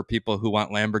Bible for people who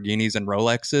want Lamborghinis and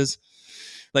Rolexes.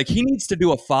 Like, he needs to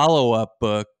do a follow-up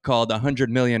book called $100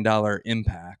 million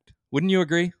Impact. Wouldn't you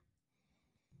agree?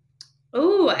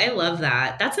 Oh, I love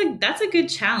that. That's a good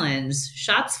challenge.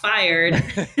 Shots fired.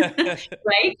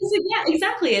 Right? Yeah,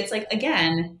 exactly. It's like,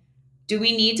 again, do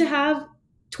we need to have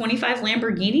 25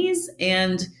 Lamborghinis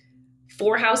and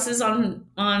 4 houses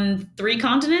on 3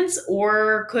 continents,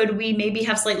 or could we maybe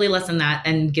have slightly less than that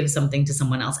and give something to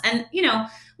someone else? And a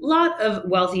lot of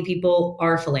wealthy people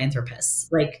are philanthropists.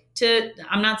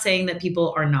 I'm not saying that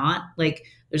people are not. Like,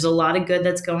 there's a lot of good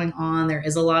that's going on. There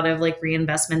is a lot of, like,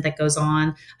 reinvestment that goes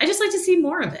on. I just like to see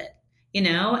more of it,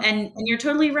 and you're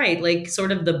totally right. Like,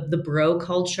 sort of the bro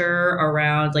culture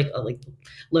around, like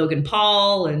Logan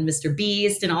Paul and Mr.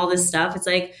 Beast and all this stuff. It's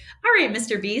like, all right,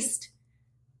 Mr. Beast,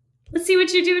 let's see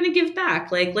what you're doing to give back.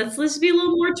 Like, let's be a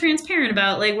little more transparent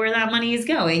about, like, where that money is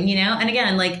going, And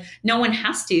again, like, no one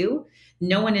has to,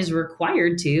 no one is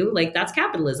required to. Like, that's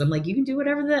capitalism. Like, you can do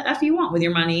whatever the F you want with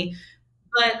your money.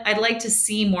 But I'd like to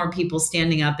see more people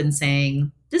standing up and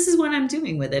saying, this is what I'm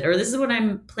doing with it, or this is what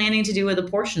I'm planning to do with a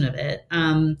portion of it.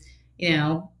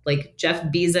 Like Jeff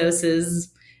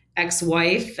Bezos's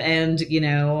ex-wife and,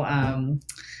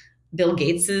 Bill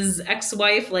Gates's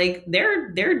ex-wife, like,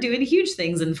 they're doing huge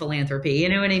things in philanthropy. You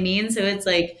know what I mean? So it's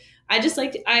like,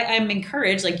 I'm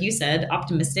encouraged, like you said,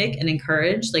 optimistic and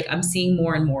encouraged. Like, I'm seeing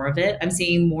more and more of it. I'm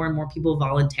seeing more and more people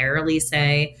voluntarily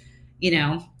say,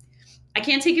 I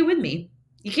can't take it with me.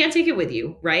 You can't take it with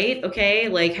you, right? Okay.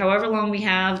 Like, however long we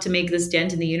have to make this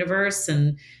dent in the universe.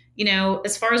 And,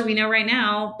 as far as we know right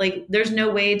now, like, there's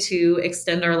no way to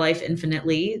extend our life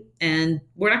infinitely. And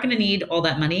we're not going to need all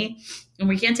that money, and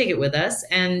we can't take it with us.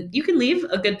 And you can leave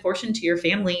a good portion to your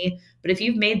family. But if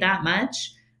you've made that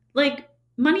much, like,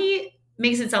 money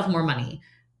makes itself more money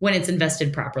when it's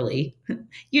invested properly.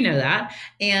 You know that.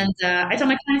 And I tell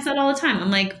my clients that all the time.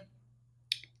 I'm like,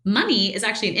 money is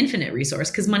actually an infinite resource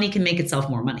because money can make itself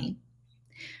more money.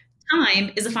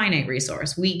 Time is a finite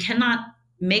resource. We cannot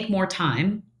make more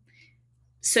time.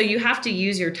 So you have to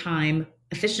use your time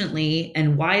efficiently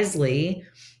and wisely.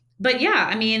 But yeah,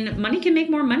 I mean, money can make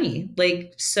more money.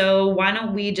 Like, so why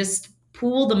don't we just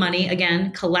pool the money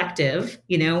again, collective,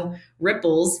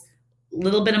 ripples,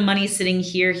 little bit of money sitting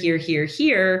here, here, here,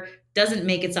 here doesn't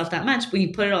make itself that much. When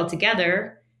you put it all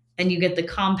together and you get the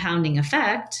compounding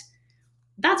effect,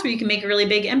 that's where you can make a really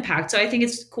big impact. So I think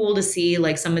it's cool to see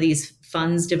like some of these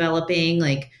funds developing.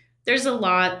 Like there's a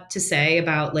lot to say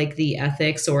about like the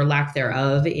ethics or lack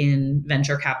thereof in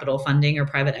venture capital funding or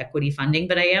private equity funding,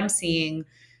 but I am seeing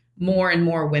more and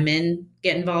more women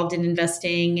get involved in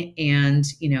investing, and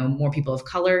more people of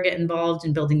color get involved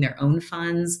in building their own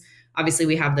funds. Obviously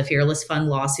we have the Fearless Fund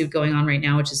lawsuit going on right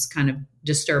now, which is kind of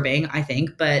disturbing, I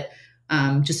think, but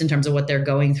just in terms of what they're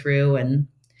going through. And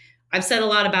I've said a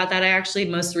lot about that. I actually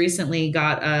most recently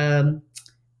got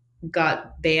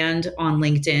banned on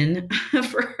LinkedIn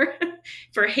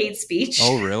for hate speech.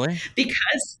 Oh, really?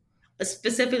 Because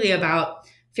specifically about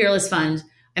Fearless Fund,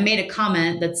 I made a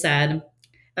comment that said,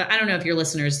 I don't know if your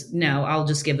listeners know, I'll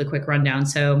just give the quick rundown.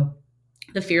 So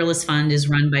the Fearless Fund is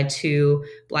run by two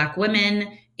Black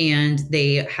women, and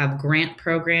they have grant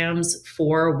programs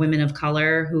for women of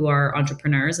color who are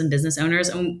entrepreneurs and business owners.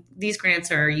 And these grants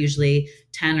are usually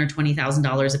 $10,000 or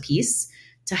 $20,000 a piece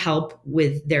to help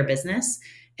with their business.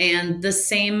 And the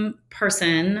same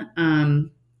person,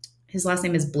 his last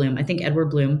name is Bloom, I think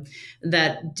Edward Bloom,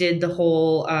 that did the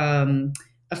whole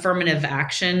affirmative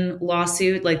action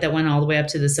lawsuit, like that went all the way up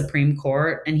to the Supreme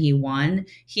Court, and he won.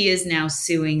 He is now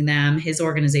suing them. His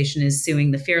organization is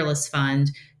suing the Fearless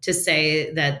Fund to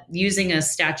say that using a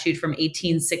statute from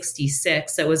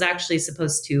 1866 that was actually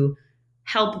supposed to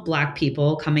help Black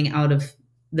people coming out of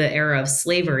the era of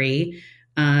slavery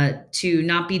to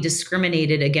not be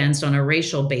discriminated against on a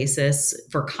racial basis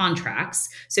for contracts.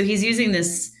 So he's using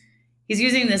this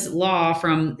law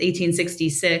from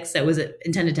 1866 that was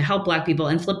intended to help Black people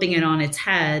and flipping it on its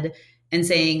head and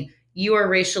saying, you are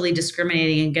racially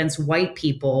discriminating against white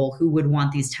people who would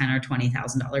want these $10,000 or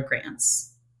 $20,000 grants.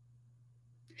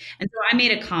 And so I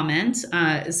made a comment.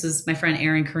 This is my friend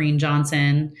Erin Corrine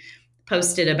Johnson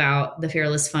posted about the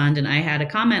Fearless Fund, and I had a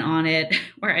comment on it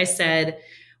where I said,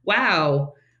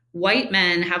 wow, white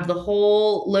men have the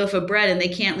whole loaf of bread and they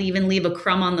can't even leave a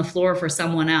crumb on the floor for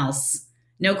someone else.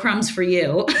 No crumbs for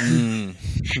you. And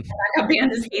I got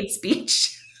banned as hate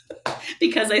speech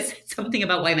because I said something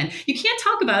about white men. You can't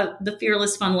talk about the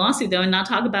Fearless Fund lawsuit though and not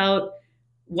talk about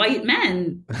white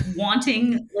men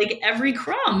wanting like every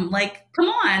crumb. Like, come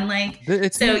on. Like,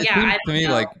 it seems to me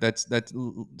like that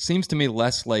seems to me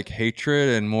less like hatred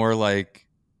and more like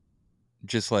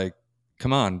just like,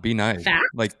 come on, be nice.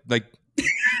 Facts?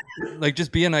 Like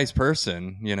just be a nice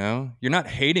person, You're not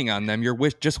hating on them. You're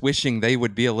just wishing they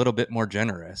would be a little bit more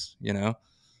generous, I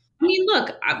mean,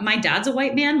 look, my dad's a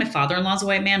white man. My father-in-law's a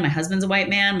white man. My husband's a white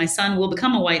man. My son will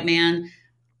become a white man.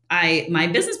 My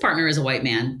business partner is a white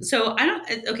man. So I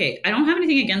don't have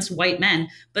anything against white men,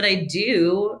 but I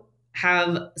do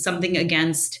have something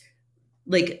against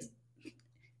like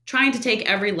trying to take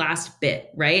every last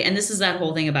bit, right? And this is that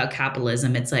whole thing about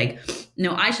capitalism. It's like,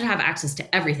 no, I should have access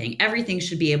to everything. Everything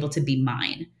should be able to be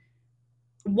mine.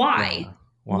 Why?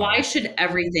 Yeah. Why should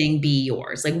everything be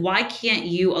yours? Like, why can't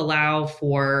you allow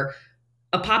for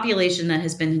a population that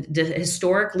has been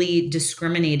historically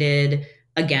discriminated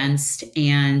against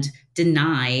and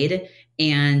denied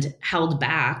and held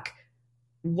back?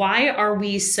 Why are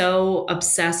we so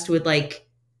obsessed with like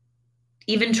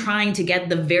even trying to get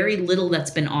the very little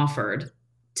that's been offered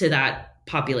to that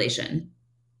population?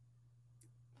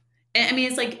 I mean,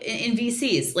 it's like in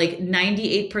VCs, like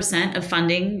 98% of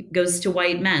funding goes to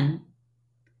white men.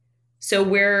 So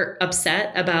we're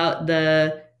upset about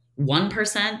the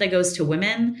 1% that goes to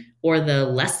women or the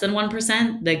less than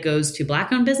 1% that goes to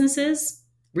Black-owned businesses.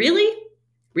 Really?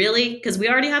 Really? Because we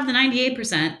already have the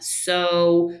 98%.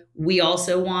 So we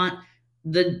also want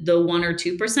the 1 or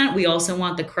 2%. We also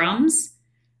want the crumbs.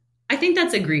 I think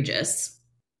that's egregious.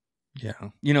 Yeah.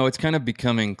 It's kind of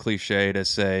becoming cliche to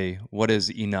say what is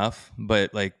enough,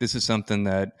 but like this is something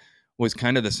that was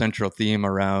kind of the central theme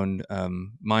around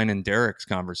mine and Derek's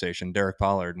conversation, Derek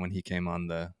Pollard, when he came on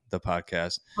the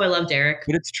podcast. Oh, I love Derek.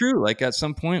 But it's true. Like at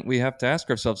some point we have to ask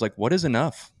ourselves, like, what is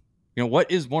enough? What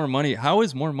is more money? How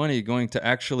is more money going to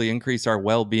actually increase our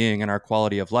well-being and our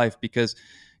quality of life? Because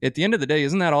at the end of the day,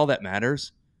 isn't that all that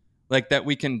matters? Like that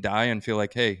we can die and feel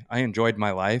like, hey, I enjoyed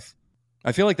my life.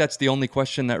 I feel like that's the only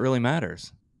question that really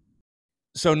matters.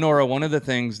 So Nora, one of the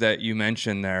things that you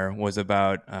mentioned there was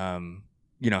about,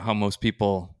 how most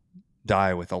people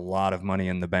die with a lot of money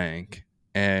in the bank.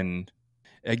 And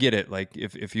I get it. Like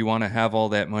if you want to have all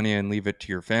that money and leave it to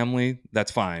your family,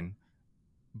 that's fine.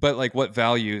 But like, what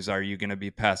values are you going to be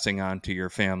passing on to your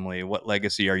family? What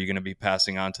legacy are you going to be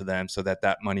passing on to them so that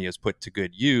that money is put to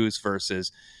good use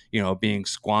versus, being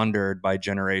squandered by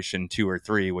generation 2 or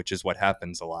 3, which is what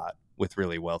happens a lot with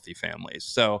really wealthy families.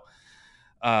 So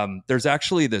there's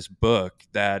actually this book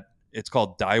that it's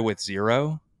called Die with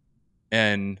Zero.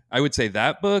 And I would say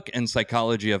that book and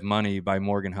Psychology of Money by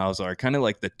Morgan Housel are kind of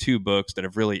like the two books that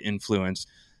have really influenced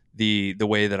the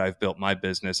way that I've built my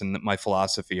business and my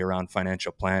philosophy around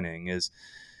financial planning is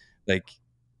like,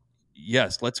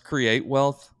 yes, let's create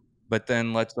wealth, but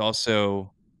then let's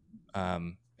also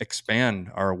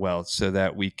expand our wealth so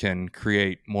that we can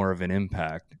create more of an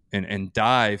impact and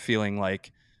die feeling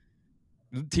like,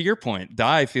 to your point,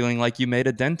 die feeling like you made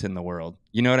a dent in the world.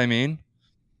 You know what I mean?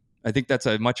 I think that's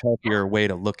a much healthier way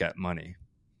to look at money.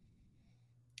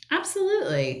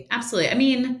 Absolutely. Absolutely. I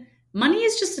mean, money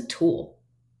is just a tool.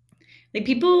 Like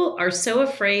people are so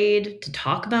afraid to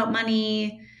talk about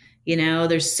money.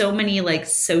 There's so many like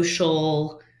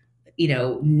social,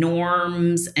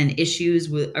 norms and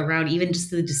issues around even just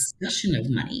the discussion of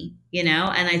money, and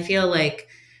I feel like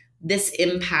this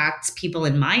impacts people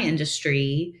in my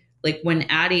industry. Like when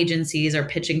ad agencies are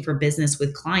pitching for business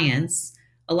with clients,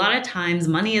 a lot of times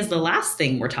money is the last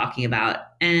thing we're talking about.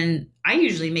 And I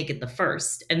usually make it the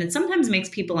first. And it sometimes makes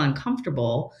people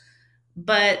uncomfortable.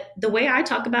 But the way I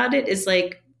talk about it is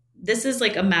like, this is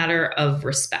like a matter of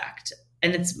respect.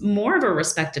 And it's more of a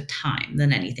respect of time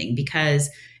than anything, because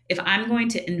if I'm going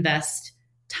to invest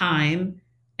time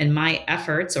and my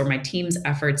efforts or my team's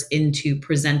efforts into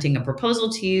presenting a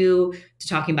proposal to you, to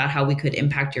talking about how we could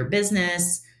impact your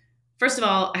business, first of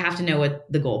all, I have to know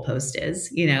what the goalpost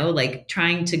is. Like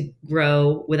trying to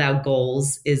grow without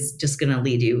goals is just going to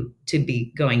lead you to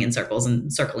be going in circles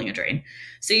and circling a drain.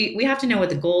 So we have to know what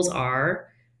the goals are,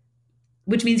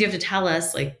 which means you have to tell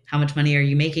us like, how much money are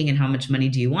you making and how much money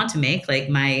do you want to make? Like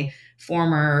my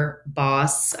former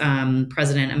boss,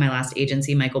 president of my last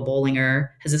agency, Michael Bollinger,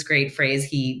 has this great phrase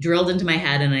he drilled into my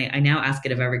head, and I now ask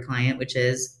it of every client, which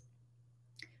is,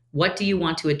 what do you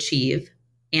want to achieve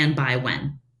and by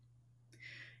when?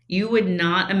 You would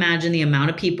not imagine the amount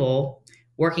of people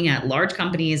working at large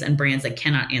companies and brands that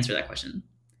cannot answer that question,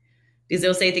 because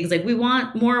they'll say things like, we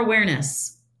want more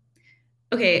awareness.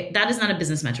 Okay, that is not a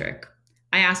business metric.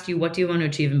 I asked you, what do you want to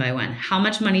achieve and by when? How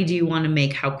much money do you want to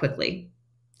make? How quickly?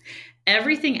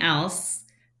 Everything else,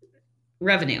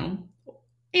 revenue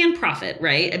and profit,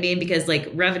 right? I mean, because like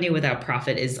revenue without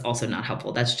profit is also not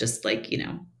helpful. That's just like,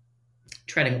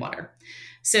 treading water.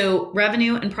 So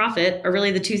revenue and profit are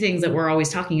really the two things that we're always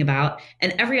talking about.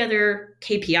 And every other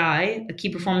KPI, a key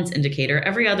performance indicator,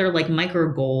 every other like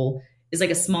micro goal is like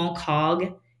a small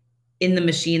cog in the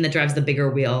machine that drives the bigger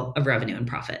wheel of revenue and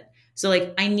profit. So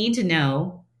like, I need to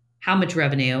know how much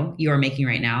revenue you are making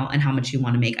right now and how much you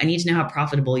want to make. I need to know how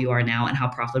profitable you are now and how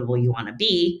profitable you want to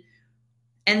be.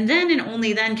 And then and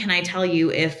only then can I tell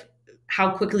you if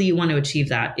how quickly you want to achieve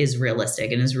that is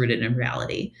realistic and is rooted in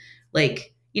reality.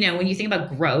 Like, when you think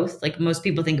about growth, like most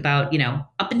people think about,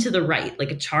 up and to the right,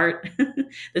 like a chart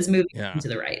that's moving to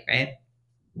the right, right?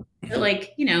 But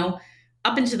like,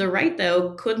 up and to the right,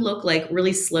 though, could look like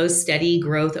really slow, steady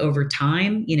growth over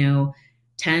time, 10,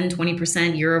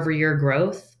 20% year over year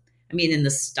growth. I mean, in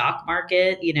the stock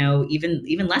market,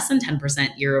 even less than 10%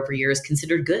 year over year is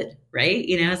considered good, right?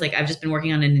 It's like I've just been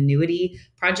working on an annuity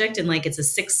project and like it's a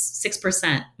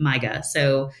 6% MYGA.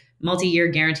 So multi-year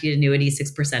guaranteed annuity,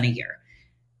 6% a year.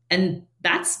 And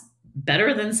that's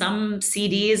better than some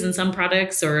CDs and some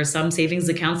products or some savings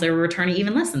accounts that are returning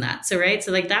even less than that. So, right.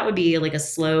 So like that would be like a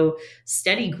slow,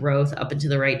 steady growth up into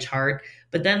the right chart.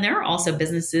 But then there are also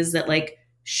businesses that like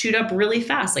shoot up really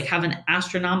fast, like have an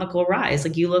astronomical rise.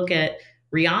 Like you look at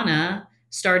Rihanna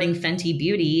starting Fenty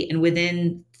Beauty and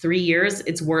within 3 years,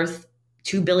 it's worth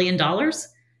 $2 billion.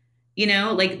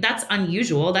 Like that's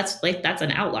unusual. That's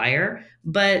an outlier.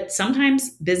 But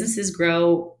sometimes businesses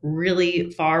grow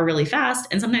really far, really fast,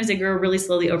 and sometimes they grow really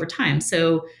slowly over time.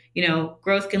 So,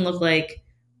 growth can look like,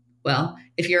 well,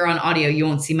 if you're on audio, you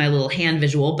won't see my little hand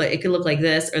visual, but it could look like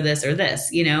this or this or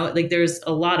this, like there's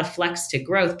a lot of flex to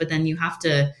growth, but then you have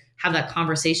to have that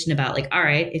conversation about like, all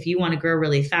right, if you want to grow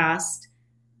really fast,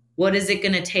 what is it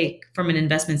going to take from an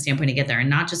investment standpoint to get there? And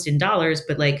not just in dollars,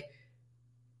 but like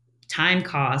time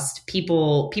cost,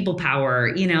 people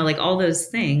power, like all those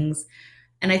things.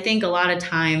 And I think a lot of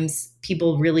times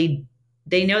people really,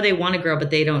 they know they want to grow,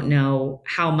 but they don't know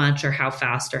how much or how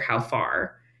fast or how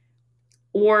far.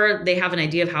 Or they have an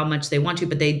idea of how much they want to,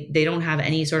 but they don't have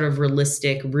any sort of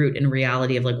realistic root in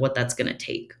reality of like what that's going to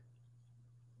take.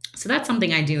 So that's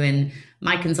something I do in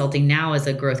my consulting now as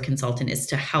a growth consultant, is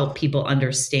to help people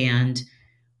understand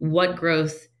what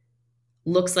growth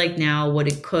looks like now, what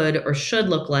it could or should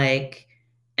look like,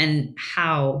 and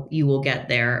how you will get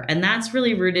there. And that's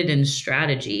really rooted in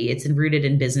strategy. It's rooted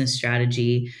in business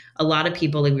strategy. A lot of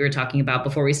people, like we were talking about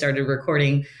before we started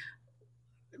recording,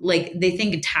 like they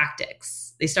think of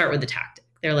tactics. They start with the tactic.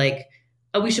 They're like,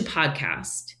 oh, we should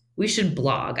podcast. We should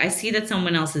blog. I see that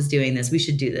someone else is doing this. We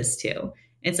should do this too.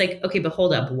 It's like, okay, but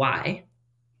hold up. Why?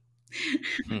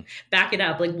 Back it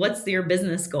up. Like, what's your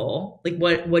business goal? Like,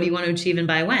 what do you want to achieve and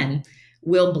by when?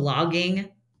 Will blogging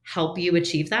help you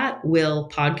achieve that? Will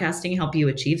podcasting help you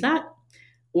achieve that?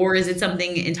 Or is it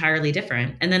something entirely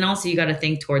different? And then also you got to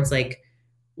think towards like,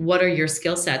 what are your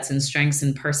skill sets and strengths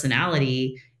and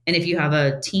personality? And if you have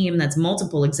a team that's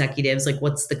multiple executives, like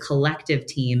what's the collective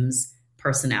team's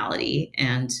personality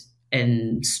and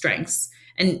strengths?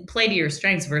 And play to your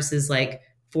strengths versus like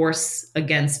force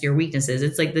against your weaknesses.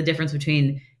 It's like the difference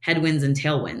between headwinds and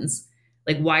tailwinds.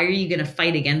 Like, why are you going to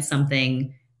fight against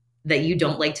something that you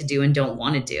don't like to do and don't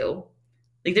want to do?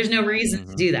 Like, there's no reason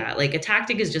to do that. Like, a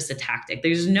tactic is just a tactic.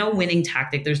 There's no winning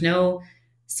tactic. There's no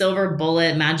silver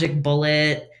bullet, magic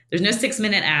bullet. There's no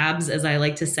 6-minute abs, as I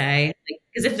like to say.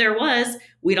 Because if there was,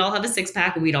 we'd all have a six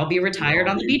pack and we'd all be retired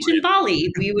on the beach in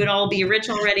Bali. We would all be rich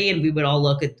already and we would all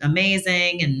look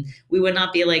amazing. And we would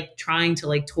not be like trying to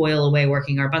like toil away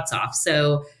working our butts off.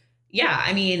 So, yeah,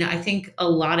 I mean, I think a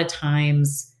lot of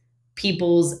times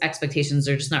people's expectations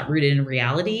are just not rooted in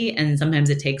reality. And sometimes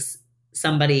it takes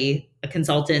somebody, a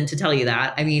consultant, to tell you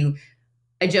that. I mean,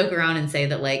 I joke around and say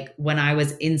that like when I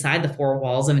was inside the four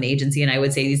walls of an agency and I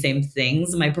would say these same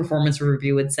things, my performance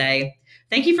review would say,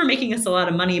 thank you for making us a lot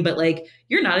of money, but like,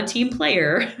 you're not a team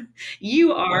player.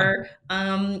 You are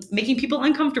making people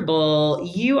uncomfortable.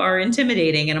 You are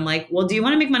intimidating. And I'm like, well, do you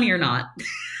want to make money or not?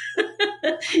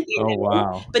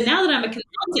 Wow. But now that I'm a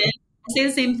consultant, I say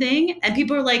the same thing. And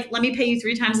people are like, let me pay you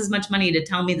 3 times as much money to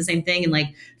tell me the same thing. And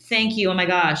like, thank you. Oh my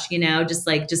gosh.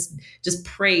 Just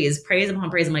praise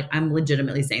upon praise. I'm like, I'm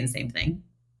legitimately saying the same thing.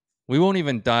 We won't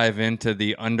even dive into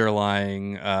the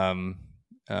underlying,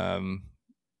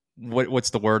 what's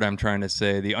the word I'm trying to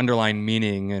say? The underlying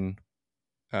meaning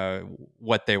and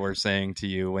what they were saying to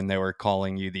you when they were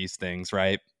calling you these things,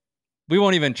 right? We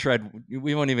won't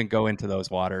even go into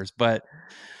those waters. But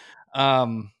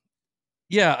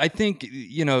yeah, I think,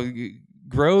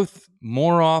 growth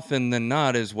more often than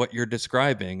not is what you're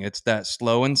describing. It's that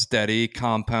slow and steady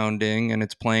compounding, and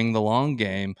it's playing the long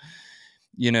game,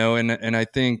 and I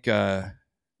think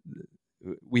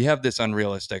we have this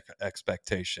unrealistic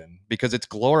expectation because it's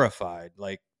glorified,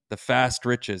 like the fast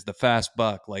riches, the fast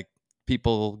buck, like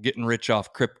people getting rich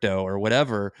off crypto or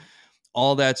whatever.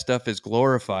 All that stuff is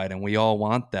glorified and we all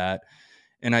want that.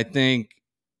 And I think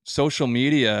social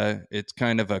media, it's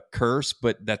kind of a curse,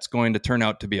 but that's going to turn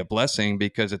out to be a blessing,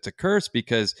 because it's a curse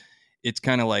because it's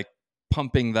kind of like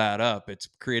pumping that up. It's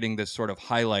creating this sort of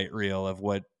highlight reel of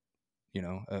what,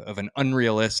 of an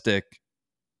unrealistic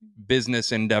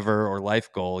business endeavor or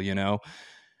life goal,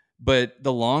 But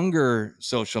the longer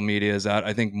social media is out,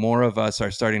 I think more of us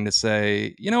are starting to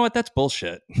say, you know what, that's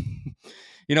bullshit.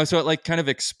 So it like kind of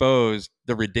exposed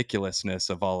the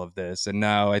ridiculousness of all of this. And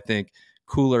now I think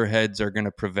cooler heads are going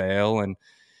to prevail. And,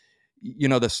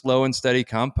 the slow and steady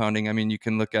compounding. I mean, you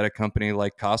can look at a company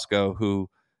like Costco who,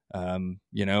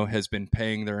 has been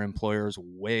paying their employers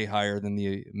way higher than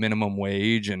the minimum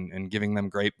wage and giving them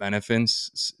great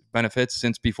benefits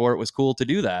since before it was cool to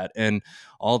do that. And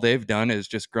all they've done is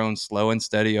just grown slow and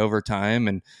steady over time.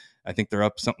 And I think they're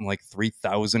up something like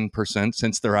 3,000%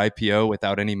 since their IPO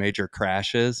without any major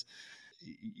crashes.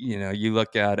 You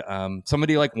look at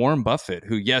somebody like Warren Buffett,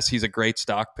 who, yes, he's a great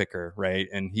stock picker, right?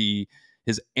 And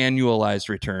his annualized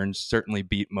returns certainly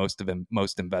beat most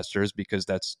investors because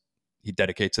he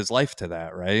dedicates his life to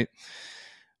that, right?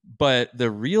 But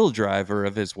the real driver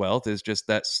of his wealth is just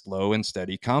that slow and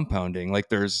steady compounding. Like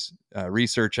there's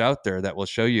research out there that will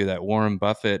show you that Warren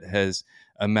Buffett has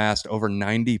amassed over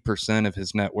 90% of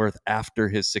his net worth after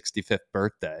his 65th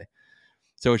birthday.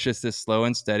 So it's just this slow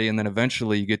and steady. And then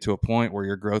eventually you get to a point where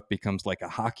your growth becomes like a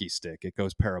hockey stick. It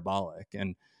goes parabolic.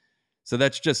 And so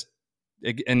that's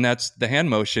the hand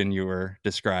motion you were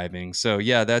describing. So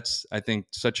yeah, that's, I think,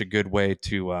 such a good way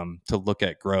to look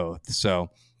at growth. So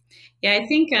yeah, I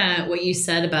think what you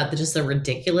said about just the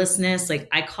ridiculousness, like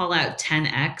I call out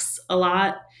 10X a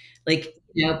lot. Like,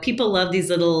 people love these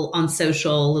little on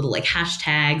social, little like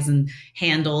hashtags and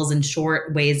handles and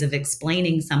short ways of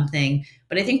explaining something.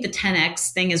 But I think the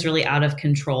 10X thing is really out of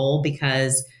control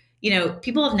because,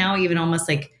 people have now even almost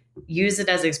like used it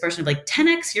as an expression of like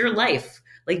 10X your life.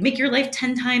 like make your life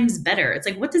 10 times better. It's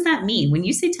like, what does that mean? When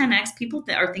you say 10x, people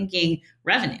are thinking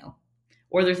revenue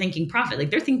or they're thinking profit, like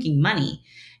they're thinking money.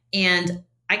 And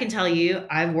I can tell you,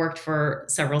 I've worked for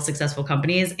several successful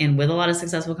companies and with a lot of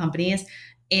successful companies,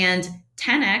 and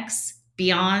 10x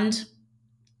beyond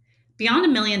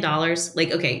 $1 million,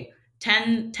 like, okay,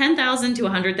 10,000 to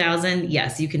 100,000.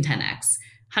 Yes, you can 10x.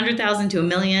 100,000 to a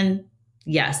million.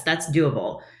 Yes, that's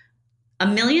doable. A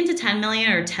million to 10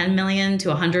 million, or 10 million to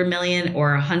 100 million,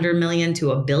 or 100 million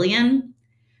to a billion.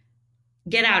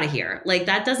 Get out of here. Like,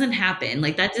 that doesn't happen.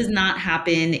 Like, that does not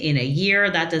happen in a year.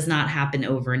 That does not happen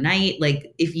overnight.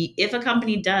 Like, if a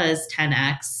company does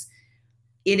 10x,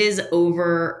 it is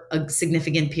over a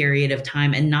significant period of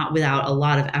time and not without a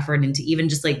lot of effort into even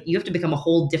just like, you have to become a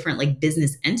whole different like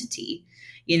business entity.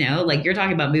 Like you're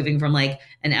talking about moving from like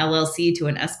an LLC to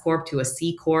an S Corp to a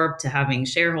C Corp to having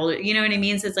shareholders, you know what I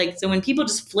mean? So it's like, so when people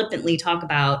just flippantly talk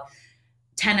about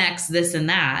 10x this and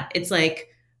that, it's like,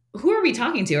 who are we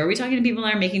talking to? Are we talking to people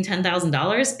that are making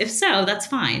 $10,000? If so, that's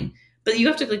fine. But you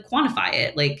have to like quantify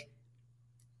it. Like,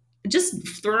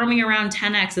 just throwing around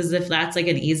 10x as if that's like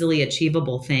an easily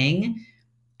achievable thing.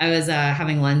 I was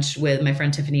having lunch with my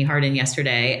friend Tiffany Harden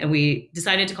yesterday, and we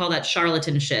decided to call that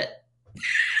charlatan shit.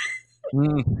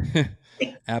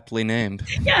 Aptly named.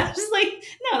 Yeah, just like,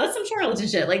 no, that's some charlatan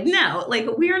shit. Like, no, like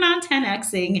we're not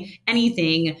 10xing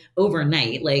anything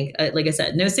overnight. Like I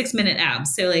said, no 6-minute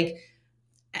abs. So like,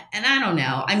 and I don't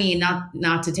know. I mean,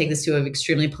 not to take this to an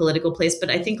extremely political place, but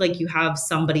I think like you have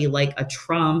somebody like a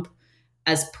Trump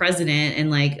as president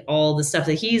and like all the stuff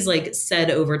that he's like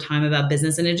said over time about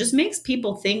business. And it just makes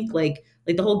people think like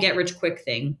the whole get rich quick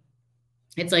thing.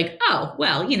 It's like, oh,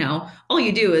 well, all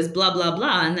you do is blah, blah,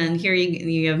 blah. And then here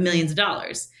you have millions of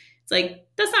dollars. It's like,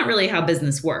 that's not really how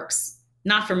business works.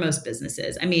 Not for most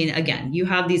businesses. I mean, again, you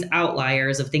have these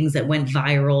outliers of things that went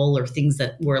viral or things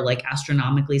that were like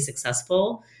astronomically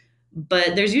successful,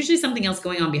 but there's usually something else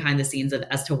going on behind the scenes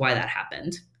as to why that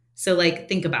happened. So like,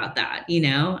 think about that,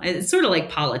 it's sort of like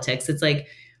politics. It's like,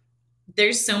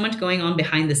 there's so much going on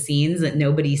behind the scenes that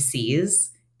nobody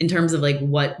sees in terms of like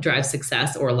what drives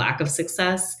success or lack of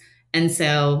success. And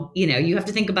so, you have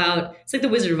to think about, it's like the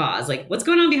Wizard of Oz, like what's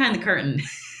going on behind the curtain.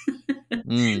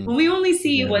 When we only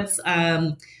see what's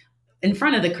in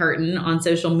front of the curtain on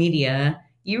social media,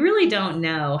 you really don't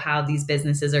know how these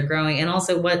businesses are growing. And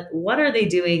also what are they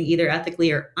doing either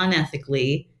ethically or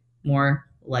unethically, more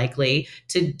likely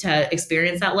to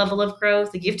experience that level of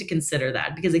growth. Like you have to consider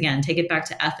that, because again, take it back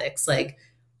to ethics. Like,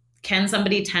 can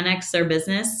somebody 10x their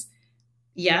business?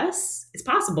 Yes, it's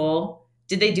possible.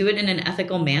 Did they do it in an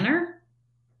ethical manner?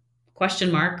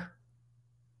 Question mark.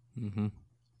 Mm-hmm.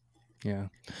 Yeah.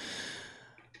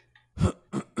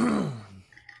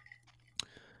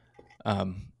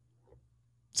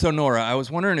 So Nora, I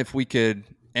was wondering if we could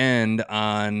end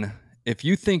on, if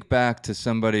you think back to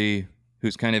somebody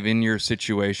who's kind of in your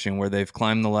situation where they've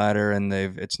climbed the ladder and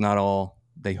it's not all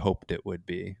they hoped it would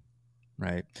be,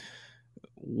 right?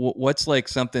 What's like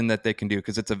something that they can do?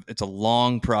 Because it's a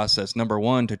long process. Number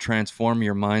one, to transform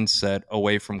your mindset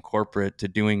away from corporate to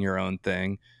doing your own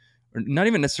thing, or not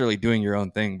even necessarily doing your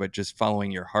own thing, but just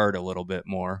following your heart a little bit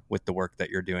more with the work that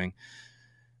you're doing.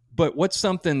 But what's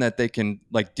something that they can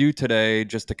like do today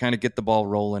just to kind of get the ball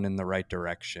rolling in the right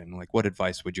direction? Like, what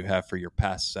advice would you have for your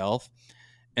past self?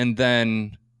 And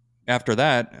then after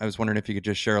that, I was wondering if you could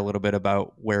just share a little bit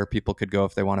about where people could go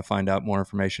if they want to find out more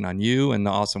information on you and the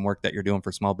awesome work that you're doing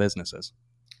for small businesses.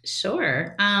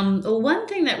 Sure. One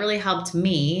thing that really helped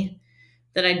me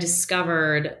that I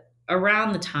discovered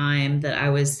around the time that I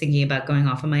was thinking about going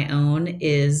off on my own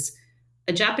is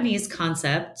a Japanese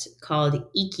concept called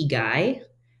Ikigai,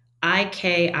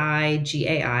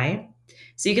 Ikigai.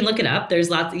 So you can look it up. There's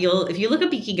lots. If you look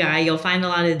up Ikigai, you'll find a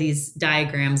lot of these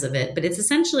diagrams of it, but it's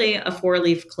essentially a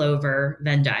 4-leaf clover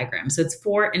Venn diagram. So it's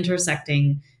 4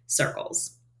 intersecting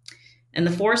circles. And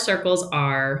the 4 circles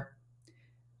are,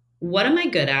 what am I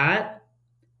good at?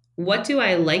 What do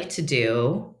I like to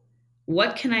do?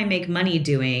 What can I make money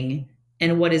doing?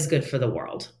 And what is good for the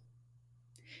world?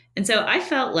 And so I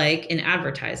felt like in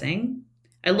advertising,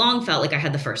 I long felt like I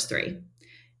had the first 3.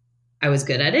 I was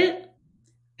good at it.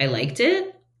 I liked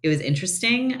it. It was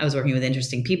interesting. I was working with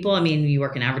interesting people. I mean, you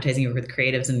work in advertising, you work with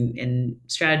creatives and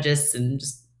strategists and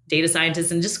just data scientists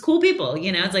and just cool people.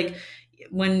 It's like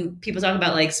when people talk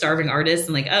about like starving artists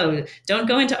and like, oh, don't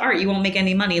go into art, you won't make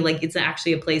any money. Like, it's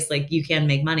actually a place like you can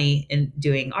make money in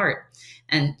doing art,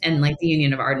 and like the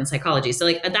union of art and psychology. So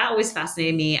like that always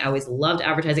fascinated me. I always loved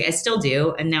advertising. I still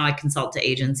do. And now I consult to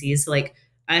agencies. So like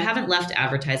I haven't left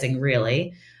advertising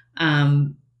really.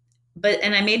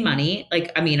 and I made money.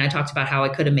 Like, I mean, I talked about how I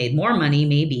could have made more money,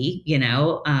 maybe,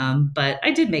 but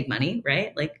I did make money,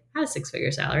 right? Like, I had a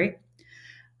 6-figure salary.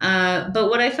 But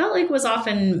what I felt like was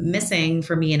often missing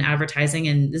for me in advertising,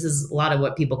 and this is a lot of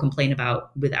what people complain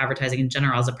about with advertising in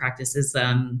general as a practice, is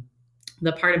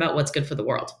the part about what's good for the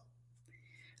world.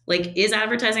 Like, is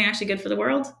advertising actually good for the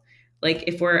world? Like,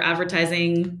 if we're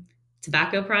advertising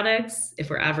tobacco products, if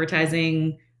we're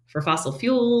advertising for fossil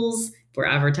fuels, if we're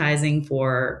advertising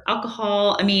for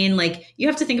alcohol, I mean, like, you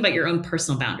have to think about your own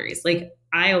personal boundaries. Like,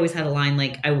 I always had a line,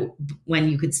 like, when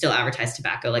you could still advertise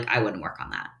tobacco, like, I wouldn't work on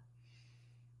that.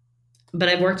 But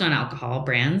I've worked on alcohol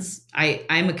brands.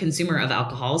 I'm a consumer of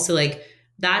alcohol. So, like,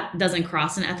 that doesn't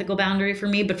cross an ethical boundary for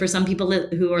me. But for some people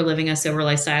who are living a sober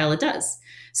lifestyle, it does.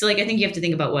 So, like, I think you have to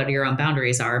think about what your own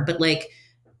boundaries are. But, like,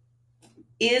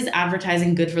 is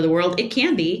advertising good for the world? It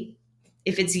can be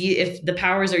if the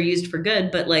powers are used for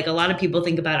good. But, like, a lot of people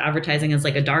think about advertising as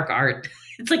like a dark art.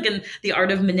 It's like the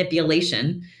art of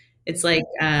manipulation. It's like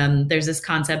there's this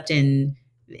concept in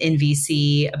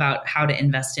VC about how to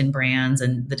invest in brands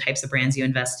and the types of brands you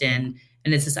invest in.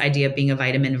 And it's this idea of being a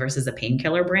vitamin versus a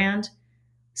painkiller brand.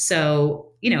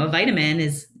 So, a vitamin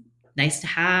is nice to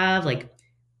have. Like,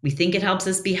 we think it helps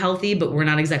us be healthy, but we're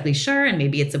not exactly sure. And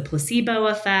maybe it's a placebo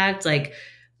effect. Like,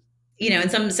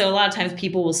 so a lot of times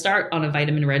people will start on a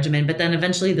vitamin regimen, but then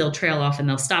eventually they'll trail off and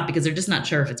they'll stop because they're just not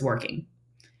sure if it's working.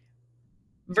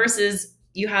 Versus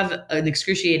you have an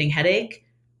excruciating headache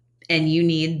and you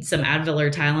need some Advil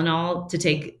or Tylenol to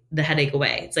take the headache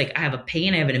away. It's like, I have a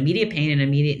pain, I have an immediate pain and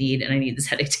immediate need, and I need this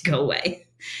headache to go away.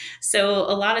 So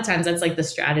a lot of times that's like the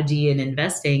strategy in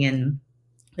investing. And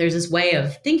there's this way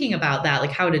of thinking about that,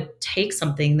 like how to take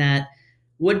something that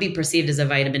would be perceived as a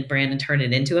vitamin brand and turn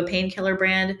it into a painkiller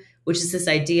brand, which is this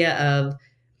idea of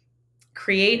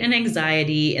create an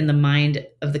anxiety in the mind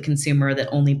of the consumer that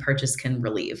only purchase can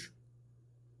relieve.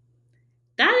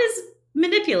 That is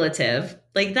manipulative.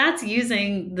 Like, that's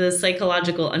using the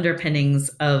psychological underpinnings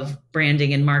of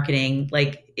branding and marketing,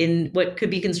 like in what could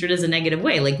be construed as a negative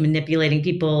way, like manipulating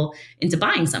people into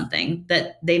buying something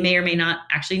that they may or may not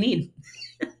actually need.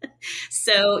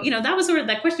 So, that was sort of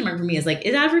that question mark for me, is like,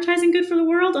 is advertising good for the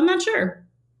world? I'm not sure.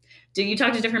 Do you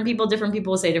talk to different people? Different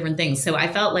people will say different things. So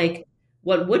I felt like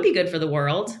what would be good for the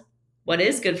world, what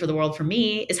is good for the world for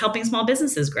me, is helping small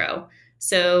businesses grow.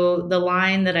 So the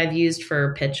line that I've used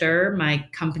for Pitcher, my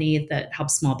company that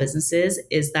helps small businesses,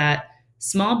 is that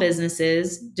small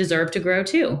businesses deserve to grow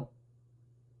too.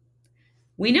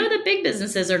 We know that big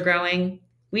businesses are growing.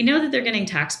 We know that they're getting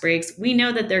tax breaks. We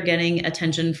know that they're getting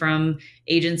attention from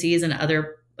agencies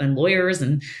and lawyers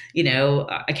and,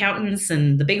 accountants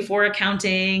and the big four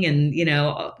accounting and,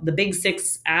 the big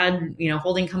six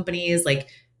holding companies. Like,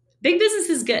 big business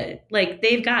is good. Like,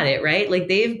 they've got it, right? Like,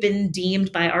 they've been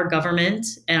deemed by our government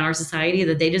and our society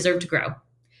that they deserve to grow.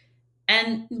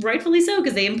 And rightfully so,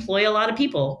 because they employ a lot of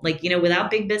people. Like, without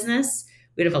big business,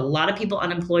 we'd have a lot of people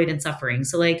unemployed and suffering.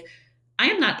 So, like, I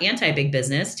am not anti-big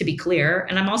business, to be clear.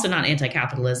 And I'm also not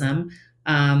anti-capitalism.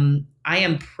 I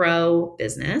am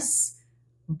pro-business,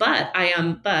 but I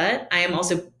am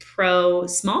also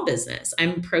pro-small business.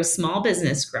 I'm pro-small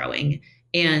business growing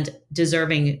and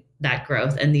deserving that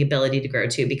growth and the ability to grow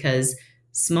too, because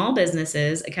small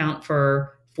businesses account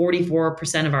for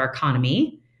 44% of our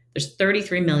economy. There's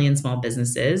 33 million small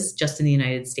businesses just in the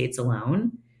United States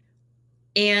alone.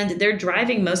 And they're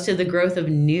driving most of the growth of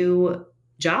new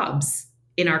jobs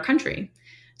in our country.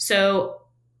 So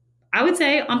I would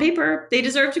say on paper, they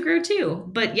deserve to grow too,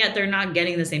 but yet they're not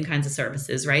getting the same kinds of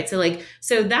services, right? So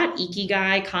that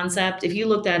Ikigai concept, if you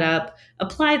look that up,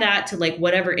 apply that to like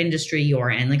whatever industry you're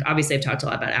in. Like, obviously I've talked a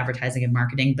lot about advertising and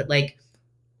marketing, but like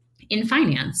in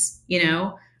finance,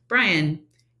 Bryan,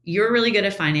 you're really good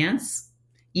at finance.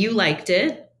 You liked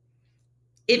it.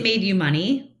 It made you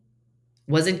money.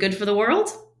 Was it good for the world?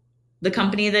 The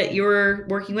company that you were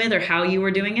working with or how you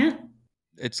were doing it?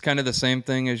 It's kind of the same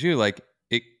thing as you. Like,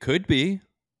 it could be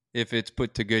if it's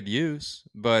put to good use,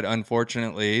 but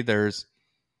unfortunately, there's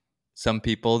some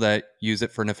people that use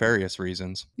it for nefarious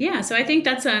reasons. Yeah, so I think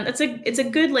it's a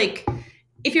good, like,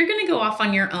 if you're going to go off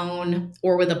on your own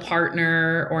or with a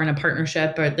partner or in a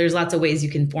partnership, or there's lots of ways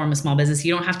you can form a small business.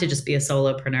 You don't have to just be a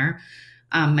solopreneur.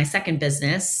 My second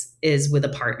business is with a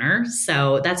partner.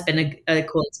 So that's been a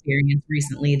cool experience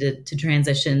recently to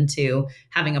transition to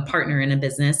having a partner in a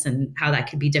business and how that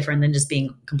could be different than just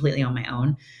being completely on my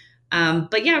own.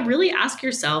 But yeah, really ask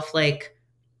yourself, like,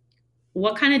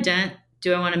 what kind of dent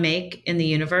do I want to make in the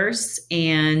universe?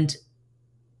 And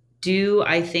do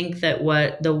I think that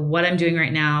what I'm doing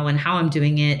right now and how I'm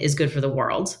doing it is good for the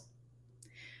world?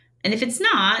 And if it's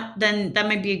not, then that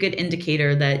might be a good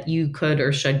indicator that you could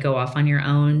or should go off on your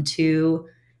own to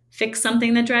fix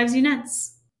something that drives you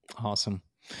nuts. Awesome.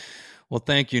 Well,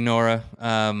 thank you, Nora.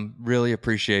 Really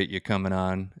appreciate you coming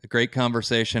on. A great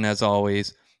conversation as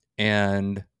always.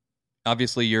 And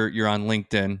obviously you're on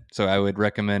LinkedIn, so I would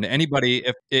recommend anybody,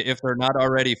 if they're not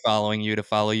already following you, to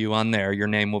follow you on there. Your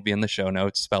name will be in the show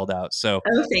notes spelled out. So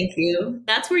oh, thank you.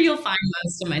 That's where you'll find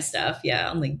most of my stuff. Yeah,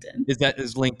 on LinkedIn.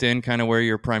 Is LinkedIn kind of where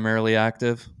you're primarily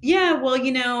active? Yeah, well,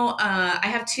 I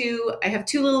have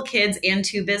two little kids and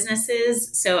two businesses,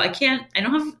 so I don't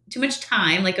have too much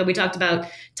time. Like we talked about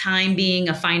time being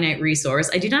a finite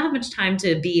resource. I do not have much time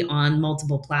to be on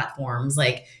multiple platforms.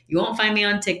 Like you won't find me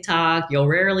on TikTok. You'll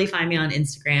rarely find me on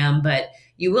Instagram, but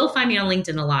you will find me on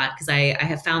LinkedIn a lot because I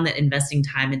have found that investing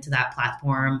time into that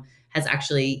platform has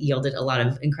actually yielded a lot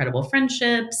of incredible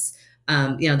friendships.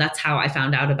 That's how I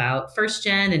found out about First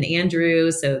Gen and Andrew.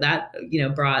 So that,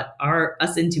 brought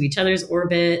us into each other's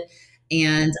orbit.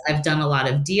 And I've done a lot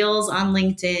of deals on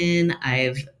LinkedIn.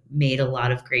 I've made a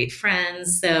lot of great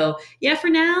friends. So yeah, for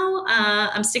now,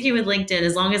 I'm sticking with LinkedIn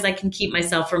as long as I can keep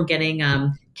myself from getting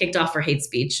kicked off for hate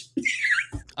speech.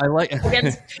 I like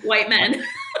against white men.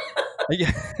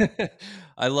 Yeah.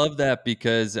 I love that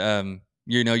because, you're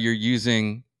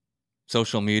using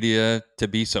social media to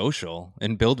be social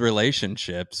and build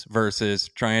relationships versus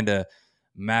trying to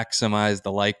maximize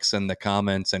the likes and the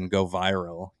comments and go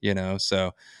viral,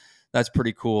 so that's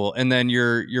pretty cool. And then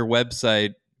your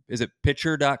website, is it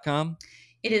pitcher.com?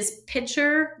 It is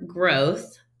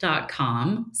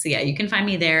pitchergrowth.com. So yeah, you can find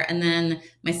me there. And then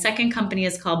my second company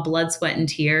is called Blood, Sweat, and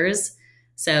Tears.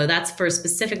 So that's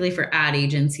specifically for ad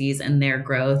agencies and their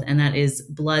growth. And that is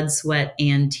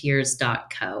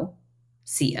bloodsweatandtears.co.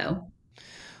 C-O.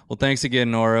 Well, thanks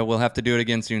again, Nora. We'll have to do it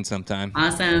again soon sometime.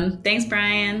 Awesome. Thanks,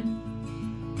 Bryan.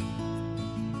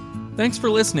 Thanks for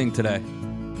listening today.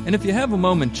 And if you have a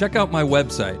moment, check out my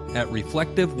website at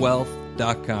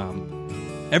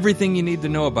reflectivewealth.com. Everything you need to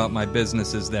know about my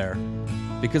business is there.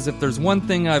 Because if there's one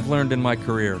thing I've learned in my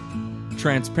career,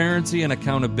 transparency and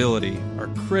accountability are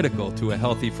critical to a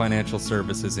healthy financial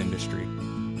services industry.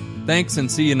 Thanks,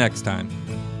 and see you next time.